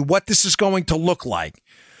tell you what this is going to look like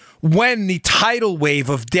when the tidal wave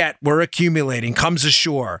of debt we're accumulating comes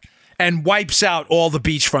ashore and wipes out all the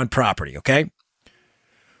beachfront property, okay?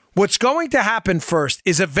 What's going to happen first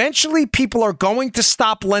is eventually people are going to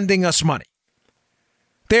stop lending us money.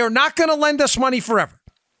 They are not going to lend us money forever.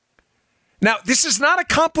 Now, this is not a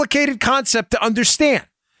complicated concept to understand.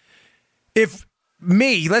 If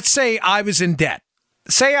let's say I was in debt.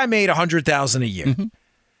 Say I made $100,000 a year,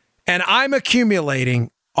 and I'm accumulating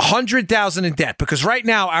 $100,000 in debt because right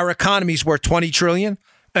now our economy is worth $20 trillion,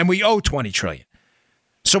 and we owe $20 trillion.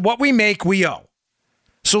 So what we make, we owe.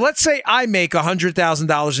 So let's say I make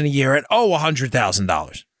 $100,000 in a year and owe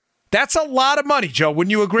 $100,000. That's a lot of money, Joe.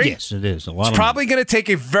 Wouldn't you agree? Yes, it is. It's probably going to take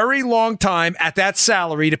a very long time at that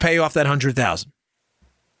salary to pay off that $100,000.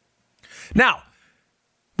 Now,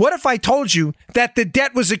 what if I told you that the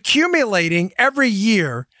debt was accumulating every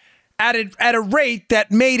year at a rate that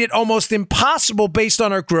made it almost impossible based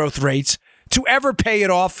on our growth rates to ever pay it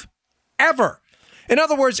off, ever? In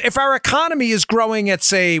other words, if our economy is growing at,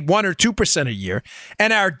 say, 1 or 2% a year,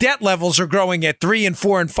 and our debt levels are growing at 3 and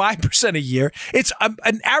 4 and 5% a year, it's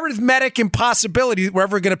an arithmetic impossibility that we're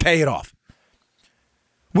ever going to pay it off.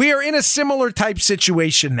 We are in a similar type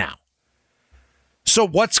situation now. So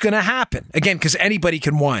what's going to happen? Again, because anybody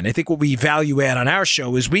can whine. I think what we value add on our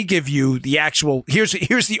show is we give you the actual, here's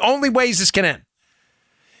the only ways this can end.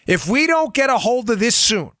 If we don't get a hold of this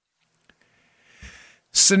soon,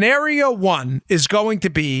 scenario one is going to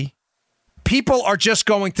be people are just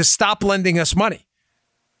going to stop lending us money.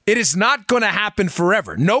 It is not going to happen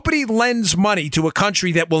forever. Nobody lends money to a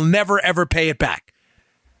country that will never, ever pay it back.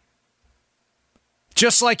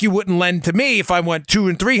 Just like you wouldn't lend to me if I went $200,000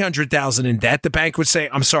 and $300,000 in debt. The bank would say,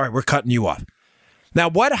 I'm sorry, we're cutting you off. Now,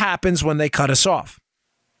 what happens when they cut us off?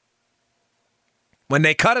 When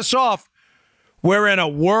they cut us off, we're in a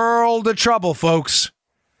world of trouble, folks.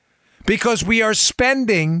 Because we are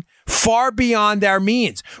spending far beyond our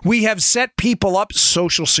means. We have set people up,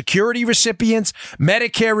 Social Security recipients,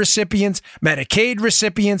 Medicare recipients, Medicaid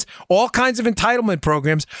recipients, all kinds of entitlement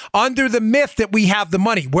programs under the myth that we have the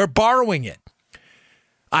money. We're borrowing it.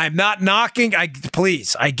 I'm not knocking.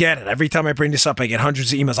 Please, I get it. Every time I bring this up, I get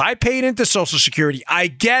hundreds of emails. I paid into Social Security. I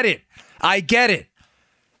get it.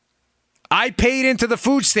 I paid into the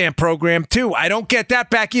food stamp program, too. I don't get that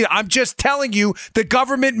back either. I'm just telling you the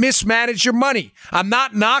government mismanaged your money. I'm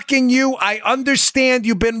not knocking you. I understand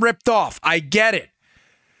you've been ripped off. I get it.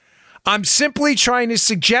 I'm simply trying to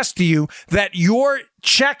suggest to you that your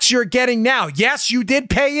checks you're getting now, yes, you did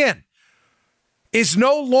pay in, is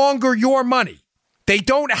no longer your money. They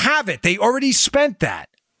don't have it. They already spent that.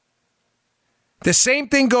 The same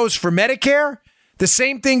thing goes for Medicare. The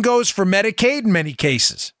same thing goes for Medicaid in many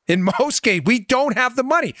cases. In most cases, we don't have the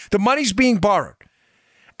money. The money's being borrowed.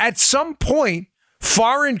 At some point,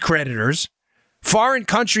 foreign creditors, foreign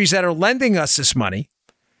countries that are lending us this money,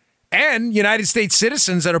 and United States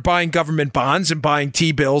citizens that are buying government bonds and buying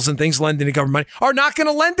T-bills and things lending to government money are not going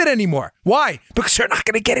to lend it anymore. Why? Because they're not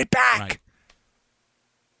going to get it back. Right.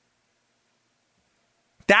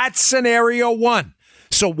 That's scenario one.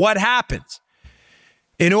 So what happens?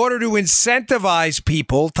 In order to incentivize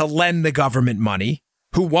people to lend the government money,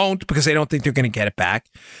 who won't because they don't think they're going to get it back,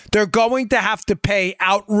 they're going to have to pay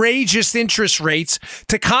outrageous interest rates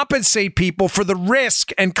to compensate people for the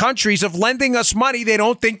risk and countries of lending us money they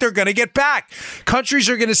don't think they're going to get back. Countries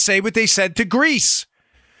are going to say what they said to Greece.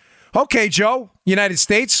 Okay, Joe, United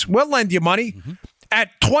States, we'll lend you money at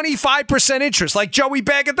 25% interest, like Joey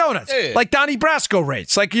Bag of Donuts, like Donnie Brasco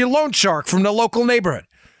rates, like your loan shark from the local neighborhood.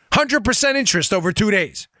 100% interest over 2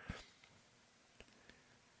 days.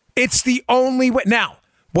 It's the only way. Now,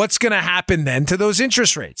 what's going to happen then to those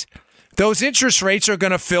interest rates? Those interest rates are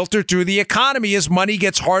going to filter through the economy as money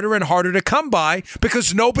gets harder and harder to come by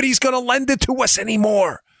because nobody's going to lend it to us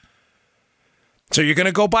anymore. So you're going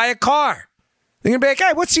to go buy a car. They're going to be like,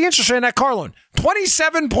 hey, what's the interest rate on that car loan?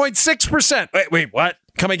 27.6%. Wait, what?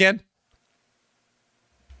 Come again?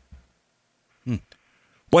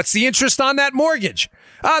 What's the interest on that mortgage?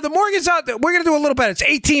 The mortgage out there, we're going to do a little better. It's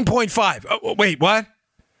 18.5. Wait, what?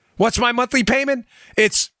 What's my monthly payment?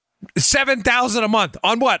 It's $7,000 a month.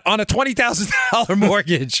 On what? On a $20,000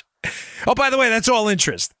 mortgage. Oh, by the way, that's all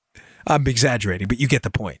interest. I'm exaggerating, but you get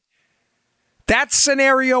the point. That's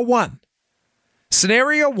scenario one.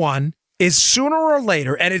 Scenario one is sooner or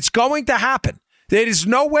later, and it's going to happen. There is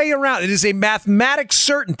no way around. It is a mathematic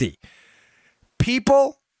certainty.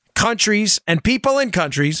 People, countries, and people in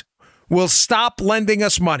countries will stop lending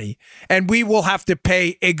us money, and we will have to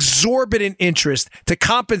pay exorbitant interest to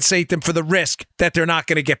compensate them for the risk that they're not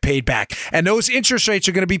going to get paid back. And those interest rates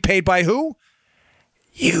are going to be paid by who?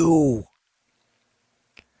 You.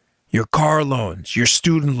 Your car loans, your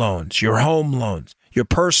student loans, your home loans, your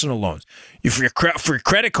personal loans. For your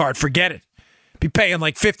credit card, forget it. Be paying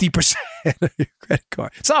like 50% of your credit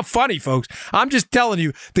card. It's not funny, folks. I'm just telling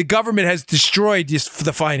you, the government has destroyed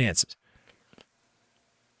the finances.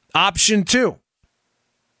 Option two,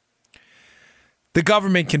 the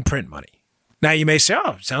government can print money. Now you may say,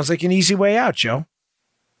 oh, sounds like an easy way out, Joe.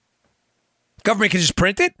 Government can just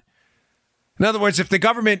print it? In other words, if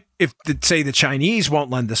say the Chinese won't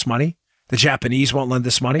lend us money, the Japanese won't lend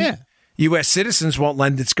us money, U.S. citizens won't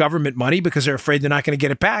lend its government money because they're afraid they're not going to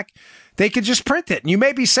get it back, they could just print it. And you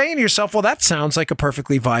may be saying to yourself, well, that sounds like a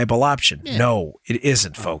perfectly viable option. Yeah. No, it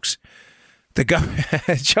isn't, folks. The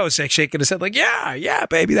Joe's shaking his head like, yeah,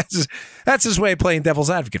 baby. That's his way of playing devil's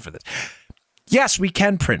advocate for this. Yes, we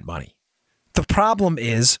can print money. The problem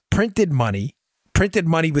is printed money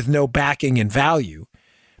with no backing and value,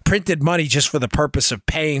 printed money just for the purpose of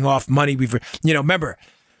paying off money. Remember,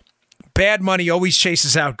 bad money always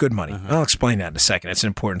chases out good money. I'll explain that in a second. It's an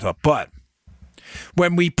important thought. But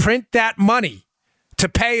when we print that money to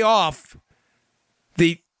pay off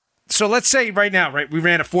so let's say right now, we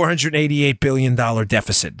ran a $488 billion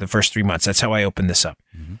deficit the first 3 months. That's how I opened this up.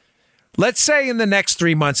 Let's say in the next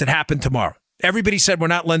 3 months, it happened tomorrow. Everybody said we're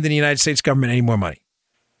not lending the United States government any more money.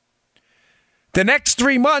 The next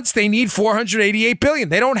 3 months, they need $488 billion.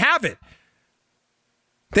 They don't have it.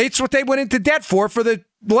 That's what they went into debt for the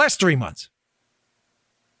last 3 months.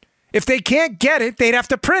 If they can't get it, they'd have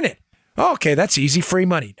to print it. Okay, that's easy, free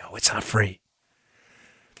money. No, it's not free.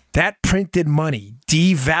 That printed money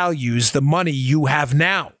devalues the money you have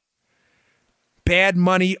now. Bad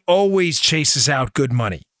money always chases out good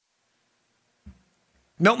money.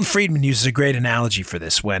 Milton Friedman uses a great analogy for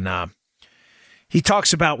this when he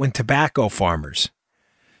talks about when tobacco farmers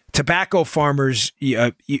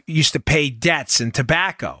used to pay debts in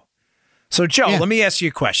tobacco. So, Joe, let me ask you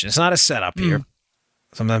a question. It's not a setup here.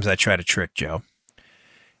 Sometimes I try to trick Joe.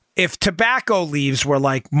 If tobacco leaves were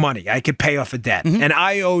like money, I could pay off a debt. And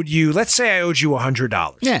I owed you, let's say I owed you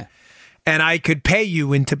 $100. Yeah. And I could pay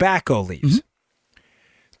you in tobacco leaves.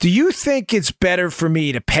 Do you think it's better for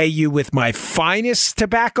me to pay you with my finest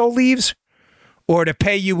tobacco leaves or to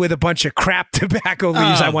pay you with a bunch of crap tobacco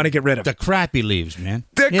leaves I want to get rid of? The crappy leaves, man.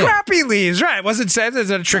 The crappy leaves, right. Wasn't said as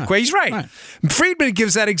a trick way. He's right. Friedman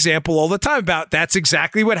gives that example all the time about that's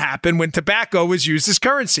exactly what happened when tobacco was used as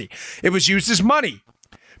currency. It was used as money.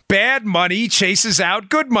 Bad money chases out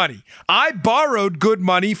good money. I borrowed good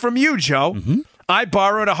money from you, Joe. I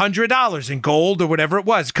borrowed $100 in gold or whatever it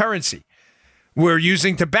was, currency. We're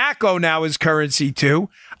using tobacco now as currency too.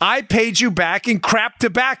 I paid you back in crap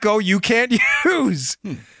tobacco you can't use.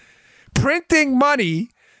 Printing money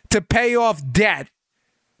to pay off debt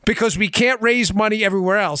because we can't raise money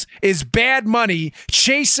everywhere else is bad money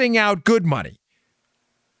chasing out good money.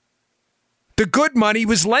 The good money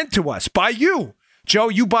was lent to us by you. Joe,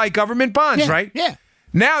 you buy government bonds, right? Yeah.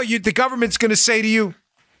 Now the government's going to say to you,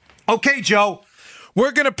 okay, Joe,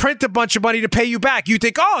 we're going to print a bunch of money to pay you back. You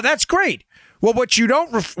think, oh, that's great. Well, what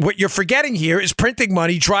you're forgetting here is printing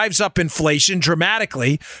money drives up inflation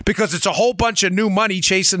dramatically because it's a whole bunch of new money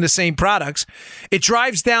chasing the same products. It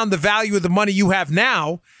drives down the value of the money you have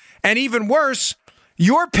now. And even worse,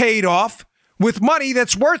 you're paid off with money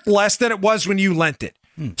that's worth less than it was when you lent it.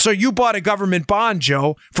 So you bought a government bond,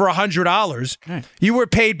 Joe, for $100. You were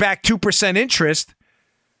paid back 2% interest,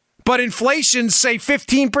 but inflation, say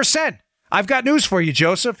 15%. I've got news for you,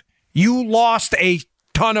 Joseph. You lost a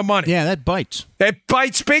ton of money. Yeah, that bites. It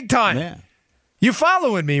bites big time. Yeah. You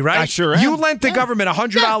following me, right? I sure am. You lent the government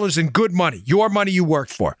 $100 in good money, your money you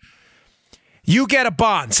worked for. You get a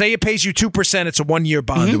bond. Say it pays you 2%. It's a 1-year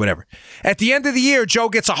bond or whatever. At the end of the year, Joe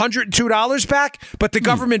gets $102 back, but the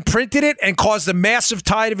government printed it and caused a massive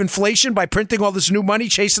tide of inflation by printing all this new money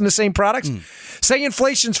chasing the same products. Say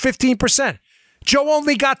inflation's 15%. Joe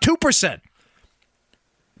only got 2%.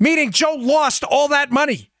 Meaning Joe lost all that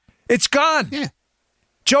money. It's gone. Yeah.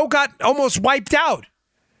 Joe got almost wiped out.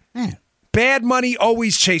 Yeah. Bad money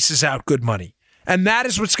always chases out good money. And that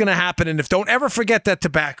is what's going to happen. And don't ever forget that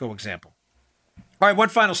tobacco example. All right, one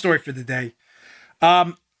final story for the day.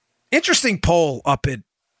 Interesting poll up at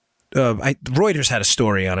Reuters had a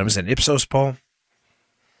story on it. It was an Ipsos poll.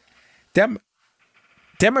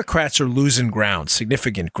 Democrats are losing ground,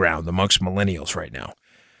 significant ground amongst millennials right now.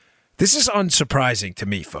 This is unsurprising to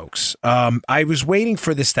me, folks. I was waiting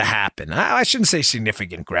for this to happen. I shouldn't say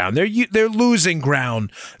significant ground. They're losing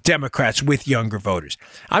ground, Democrats, with younger voters.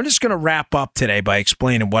 I'm just going to wrap up today by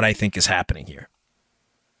explaining what I think is happening here.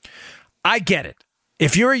 I get it.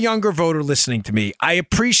 If you're a younger voter listening to me, I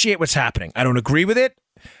appreciate what's happening. I don't agree with it.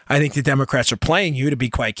 I think the Democrats are playing you, to be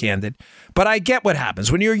quite candid. But I get what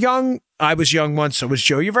happens. When you're young, I was young once, so was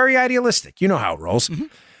Joe. You're very idealistic. You know how it rolls.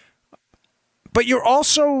 But you're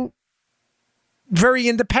also very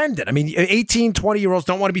independent. I mean, 18, 20-year-olds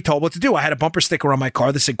don't want to be told what to do. I had a bumper sticker on my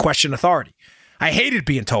car that said question authority. I hated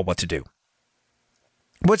being told what to do.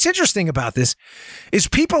 What's interesting about this is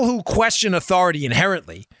people who question authority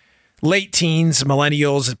inherently, late teens,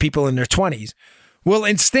 millennials, and people in their 20s, will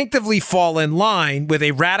instinctively fall in line with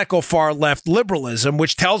a radical far-left liberalism,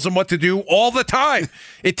 which tells them what to do all the time.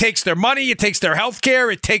 It takes their money, it takes their health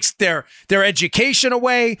care, it takes their education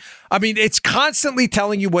away. I mean, it's constantly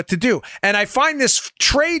telling you what to do. And I find this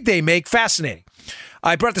trade they make fascinating.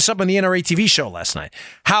 I brought this up on the NRA TV show last night,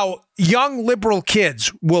 how young liberal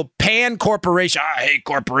kids will pan corporations. I hate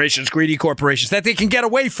corporations, greedy corporations, that they can get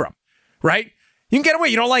away from, right? You can get away.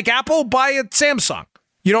 You don't like Apple? Buy a Samsung.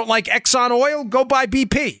 You don't like Exxon Oil? Go buy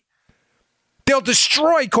BP. They'll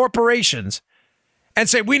destroy corporations and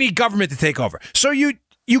say, we need government to take over. So you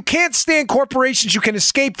can't stand corporations you can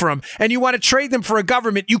escape from, and you want to trade them for a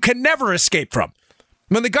government you can never escape from.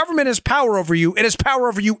 When the government has power over you, it has power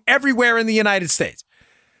over you everywhere in the United States.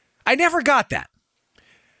 I never got that.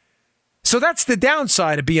 So that's the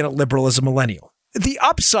downside of being a liberal as a millennial. The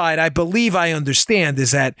upside, I believe I understand,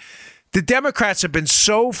 is that the Democrats have been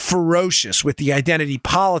so ferocious with the identity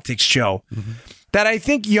politics, Joe, that I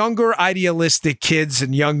think younger idealistic kids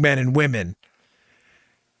and young men and women,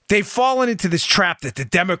 they've fallen into this trap that the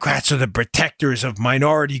Democrats are the protectors of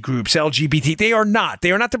minority groups, LGBT. They are not.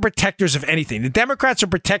 They are not the protectors of anything. The Democrats are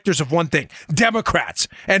protectors of one thing, Democrats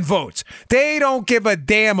and votes. They don't give a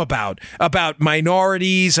damn about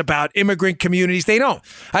minorities, about immigrant communities. They don't.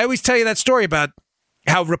 I always tell you that story about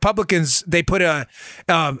how Republicans, they put a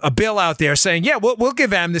bill out there saying, yeah, we'll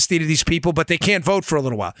give amnesty to these people, but they can't vote for a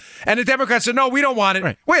little while. And the Democrats said, no, we don't want it.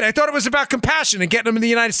 Right. Wait, I thought it was about compassion and getting them in the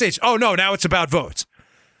United States. Oh, no, now it's about votes.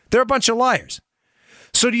 They're a bunch of liars.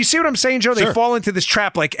 So do you see what I'm saying, Joe? They fall into this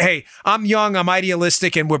trap like, hey, I'm young, I'm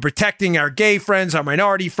idealistic, and we're protecting our gay friends, our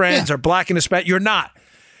minority friends, our black and Hispanic. You're not.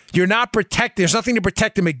 You're not protecting. There's nothing to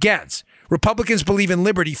protect them against. Republicans believe in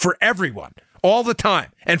liberty for everyone, all the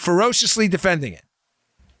time, and ferociously defending it.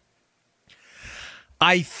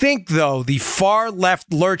 I think, though, the far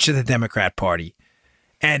left lurch of the Democrat Party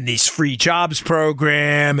and this free jobs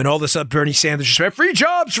program and all this up Bernie Sanders, free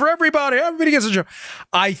jobs for everybody. Everybody gets a job.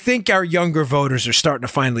 I think our younger voters are starting to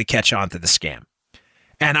finally catch on to the scam.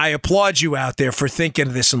 And I applaud you out there for thinking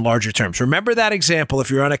of this in larger terms. Remember that example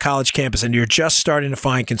if you're on a college campus and you're just starting to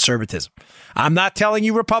find conservatism. I'm not telling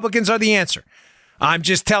you Republicans are the answer. I'm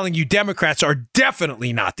just telling you Democrats are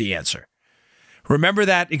definitely not the answer. Remember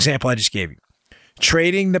that example I just gave you.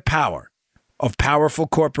 Trading the power of powerful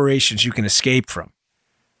corporations you can escape from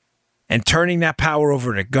and turning that power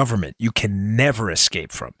over to government you can never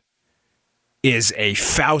escape from is a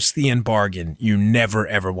Faustian bargain you never,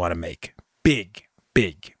 ever want to make. Big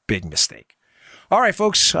mistake. All right,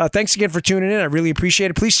 folks, thanks again for tuning in. I really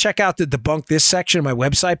appreciate it. Please check out the Debunk This section of my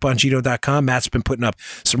website, Bongino.com. Matt's been putting up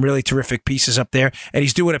some really terrific pieces up there, and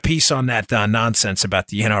he's doing a piece on that nonsense about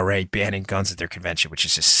the NRA banning guns at their convention, which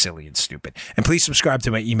is just silly and stupid. And please subscribe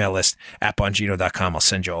to my email list at Bongino.com. I'll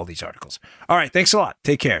send you all these articles. All right, thanks a lot.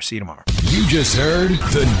 Take care. See you tomorrow. You just heard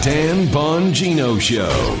The Dan Bongino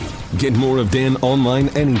Show. Get more of Dan online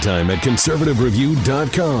anytime at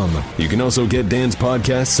conservativereview.com. You can also get Dan's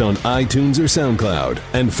podcasts on iTunes or SoundCloud.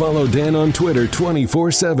 And follow Dan on Twitter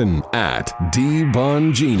 24/7 at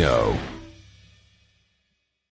DBongino.